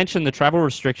even to mention the travel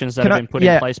restrictions that have been put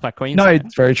in place by Queensland. No,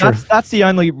 it's very true. That's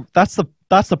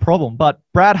the problem. But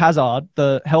Brad Hazzard,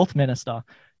 the health minister,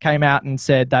 came out and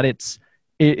said that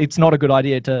it's not a good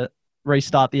idea to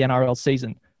restart the NRL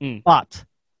season. But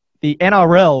the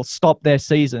NRL stopped their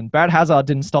season. Brad Hazzard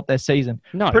didn't stop their season.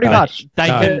 No, pretty much. They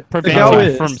can prevent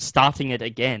it from starting it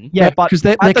again. Yeah, but at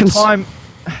the time,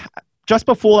 just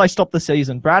before they stopped the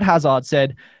season, Brad Hazzard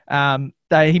said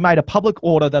he made a public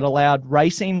order that allowed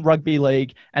racing, rugby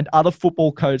league, and other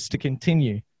football codes to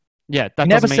continue. Yeah, he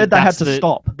never said they had to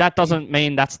stop. That doesn't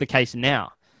mean that's the case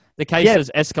now. The case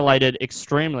has escalated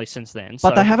extremely since then.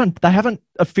 But they haven't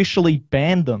officially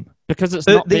banned them because it's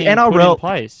not being put in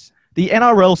place. The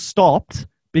NRL stopped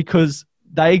because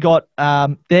they got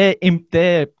their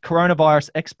coronavirus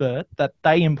expert that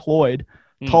they employed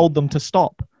told them to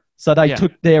stop. So they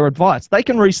took their advice. They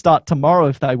can restart tomorrow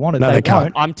if they wanted. No, they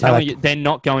can't. I'm telling you, they're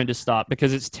not going to start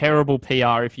because it's terrible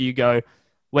PR if you go,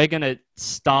 we're going to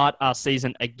start our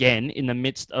season again in the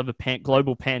midst of a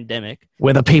global pandemic.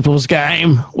 We're the people's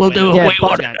game. We'll do what we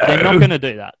want to do. They're not going to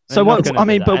do that. So what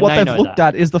they've looked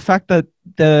at is the fact that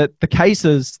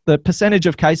the percentage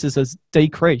of cases has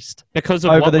decreased because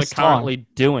of what we're currently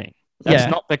doing. That's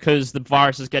not because the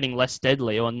virus is getting less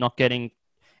deadly or not getting.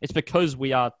 It's because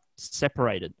we are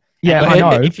separated. Yeah, I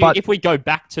know. If we go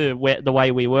back to the way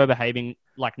we were behaving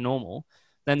like normal,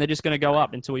 then they're just going to go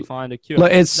up until we find a cure.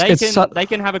 Look, they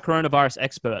can have a coronavirus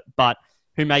expert, but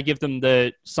who may give them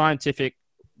the scientific,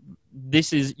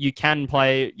 this is, you can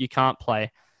play, you can't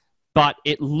play. But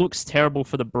it looks terrible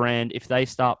for the brand if they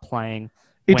start playing.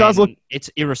 It does look... It's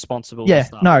irresponsible. Yeah,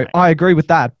 no, I agree with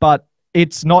that. But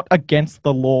it's not against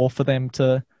the law for them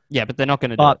to... Yeah, but they're not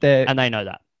going to do it. And they know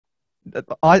that.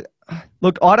 I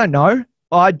don't know.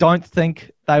 I don't think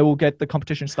they will get the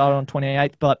competition started on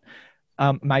 28th, but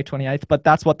May 28th. But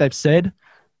that's what they've said.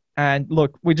 And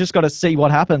look, we just got to see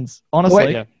what happens.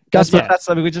 Honestly,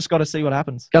 we just got to see what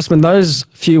happens. Gusman, those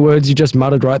few words you just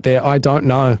muttered right there, I don't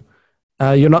know.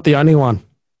 You're not the only one.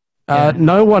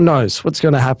 No one knows what's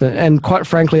going to happen. And quite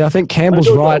frankly, I think Campbell's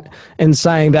right in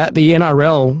saying that the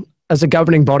NRL, as a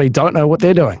governing body, don't know what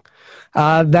they're doing.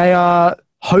 They are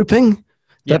hoping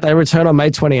that they return on May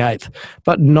 28th.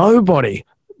 But nobody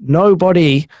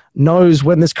knows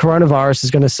when this coronavirus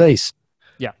is going to cease.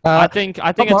 Yeah, I think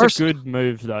it's a good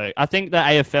move, though. I think the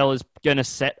AFL is going to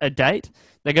set a date.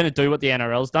 They're going to do what the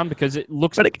NRL's done because it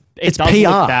looks it does PR.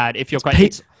 Look bad if you're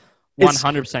quite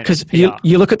 100%. Because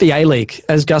you look at the A-League,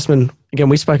 as Gusman, again,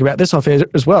 we spoke about this off air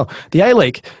as well. The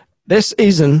A-League, their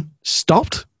season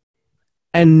stopped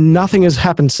and nothing has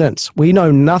happened since. We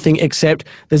know nothing except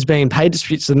there's been pay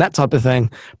disputes and that type of thing,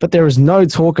 but there is no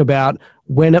talk about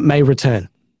when it may return.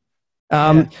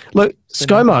 Look,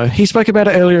 ScoMo, he spoke about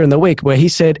it earlier in the week where he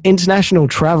said international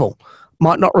travel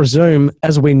might not resume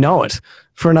as we know it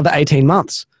for another 18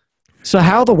 months. So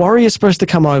how are the Warriors supposed to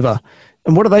come over?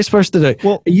 And what are they supposed to do?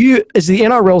 Well, is the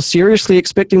NRL seriously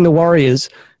expecting the Warriors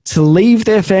to leave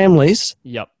their families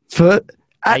for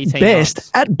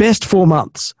at best 4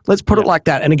 months? Let's put it like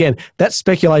that. And again, that's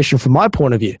speculation from my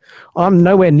point of view. I'm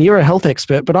nowhere near a health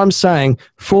expert, but I'm saying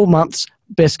 4 months,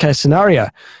 best case scenario.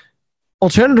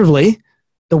 Alternatively,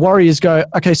 the Warriors go,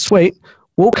 okay, sweet,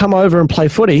 we'll come over and play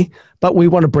footy, but we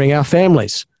want to bring our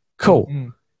families. Cool.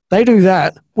 They do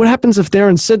that. What happens if they're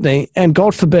in Sydney and,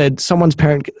 God forbid, someone's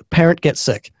parent gets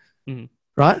sick,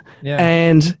 right? Yeah.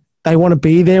 And they want to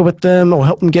be there with them or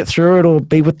help them get through it or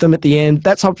be with them at the end,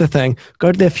 that type of thing,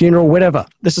 go to their funeral, whatever.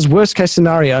 This is worst case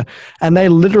scenario, and they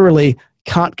literally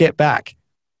can't get back.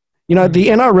 You know, the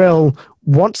NRL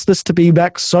wants this to be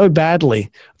back so badly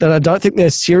that I don't think they're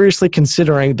seriously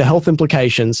considering the health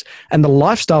implications and the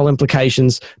lifestyle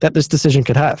implications that this decision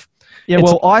could have. Yeah,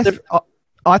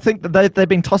 I think that they've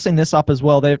been tossing this up as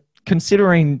well. They're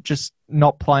considering just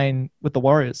not playing with the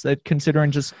Warriors. They're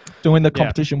considering just doing the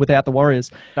competition without the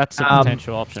Warriors. That's a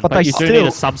potential option. But you do need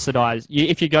to subsidise.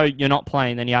 If you go, you're not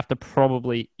playing, then you have to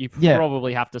probably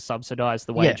have to subsidise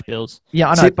the wage bills.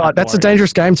 Yeah, I know. But that's a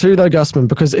dangerous game too, though, Gusman,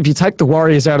 because if you take the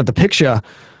Warriors out of the picture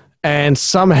and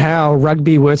somehow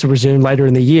rugby were to resume later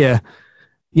in the year,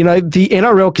 you know, the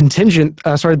NRL contingent,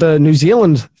 the New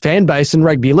Zealand fan base in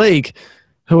rugby league,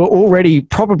 who are already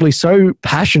probably so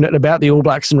passionate about the All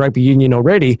Blacks and rugby union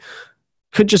already,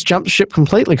 could just jump ship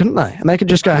completely, couldn't they? And they could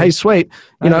just go, hey, sweet,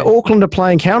 you know, Auckland are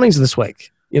playing counties this week.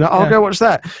 You know, I'll go watch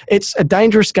that. It's a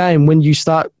dangerous game when you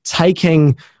start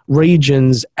taking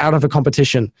regions out of a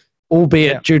competition,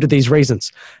 albeit due to these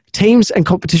reasons. Teams and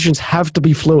competitions have to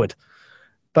be fluid.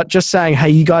 But just saying, hey,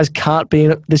 you guys can't be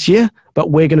in it this year,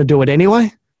 but we're going to do it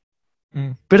anyway,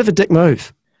 bit of a dick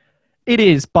move. It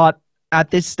is, but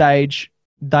at this stage,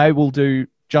 they will do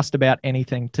just about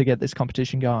anything to get this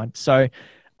competition going. So,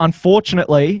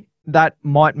 unfortunately, that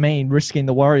might mean risking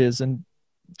the Warriors and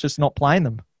just not playing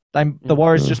them. The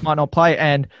Warriors just might not play,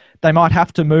 and they might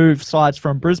have to move sides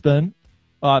from Brisbane,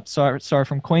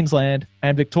 from Queensland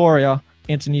and Victoria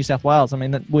into New South Wales. I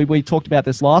mean, we talked about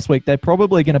this last week. They're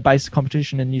probably going to base the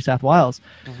competition in New South Wales.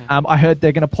 I heard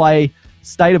they're going to play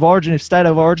State of Origin. If State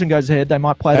of Origin goes ahead, they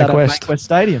might play that at Bankwest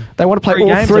Stadium. They want to play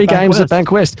all 3 games at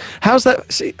Bankwest. How's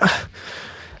that? See,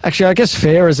 actually, I guess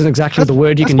fair isn't exactly the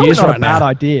word you can use right now. That's not a bad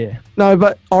idea. No,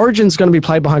 but Origin's going to be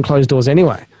played behind closed doors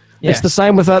anyway. Yeah. It's the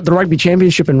same with the Rugby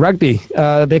Championship in rugby.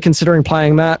 They're considering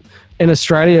playing that in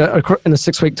Australia in a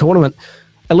 6-week tournament.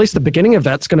 At least the beginning of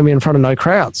that's going to be in front of no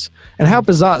crowds. And how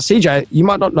bizarre. CJ, you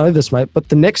might not know this, mate, but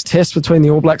the next test between the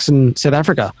All Blacks and South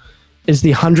Africa is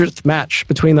the 100th match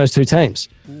between those two teams.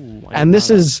 And this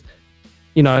is,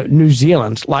 you know, New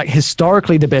Zealand, like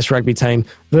historically the best rugby team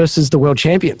versus the world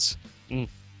champions.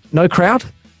 No crowd.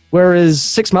 Whereas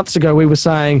 6 months ago, we were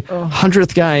saying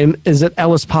 100th game is at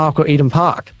Ellis Park or Eden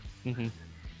Park.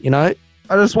 You know?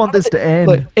 I just want this to end.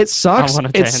 Look, it sucks.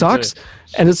 It sucks.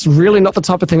 And it's really not the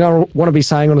type of thing I want to be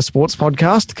saying on a sports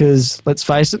podcast because, let's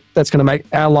face it, that's going to make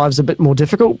our lives a bit more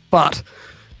difficult. But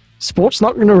sport's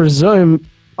not going to resume,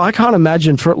 I can't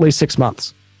imagine, for at least 6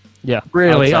 months. Yeah.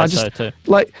 Really. I just,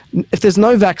 like, if there's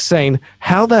no vaccine,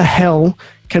 how the hell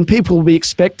can people be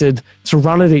expected to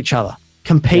run at each other,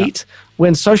 compete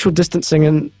when social distancing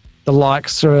and the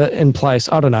likes are in place?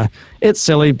 I don't know. It's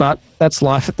silly, but that's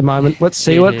life at the moment. Let's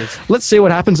see what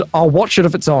happens. I'll watch it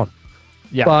if it's on.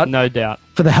 Yeah, but no doubt.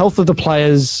 For the health of the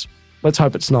players, let's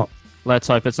hope it's not. Let's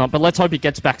hope it's not. But let's hope it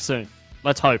gets back soon.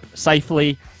 Let's hope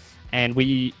safely and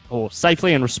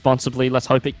responsibly. Let's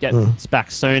hope it gets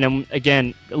back soon. And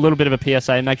again, a little bit of a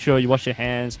PSA. Make sure you wash your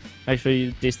hands. Make sure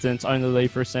you distance. Only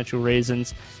leave for essential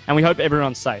reasons. And we hope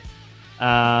everyone's safe.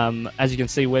 As you can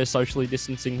see, we're socially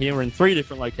distancing here. We're in 3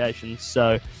 different locations.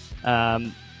 So,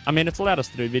 I mean, it's allowed us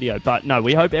to do video. But no,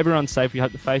 we hope everyone's safe. We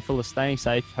hope the faithful are staying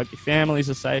safe. Hope your families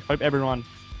are safe. Hope everyone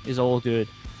is all good.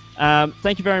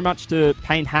 Thank you very much to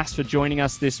Payne Haas for joining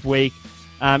us this week.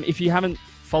 If you haven't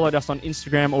followed us on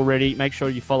Instagram already, make sure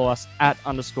you follow us at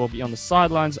 _Beyond the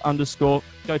Sidelines _.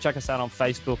 Go check us out on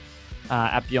Facebook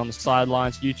at Beyond the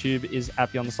Sidelines. YouTube is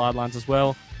at Beyond the Sidelines as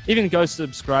well. Even go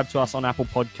subscribe to us on Apple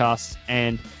Podcasts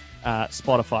and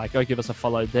Spotify. Go give us a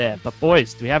follow there. But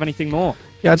boys, do we have anything more?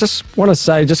 Yeah, I just want to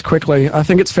say just quickly, I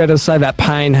think it's fair to say that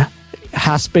Payne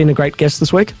has been a great guest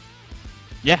this week.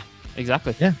 Yeah,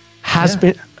 exactly. Yeah. Has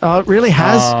been. Oh, it really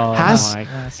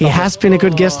has. He has been a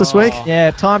good guest this week.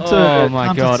 Yeah, time to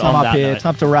sum up here.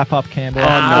 Time to wrap up, Campbell.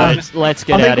 Let's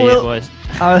get out of here, boys.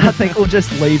 I think we'll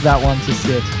just leave that one to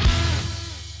sit.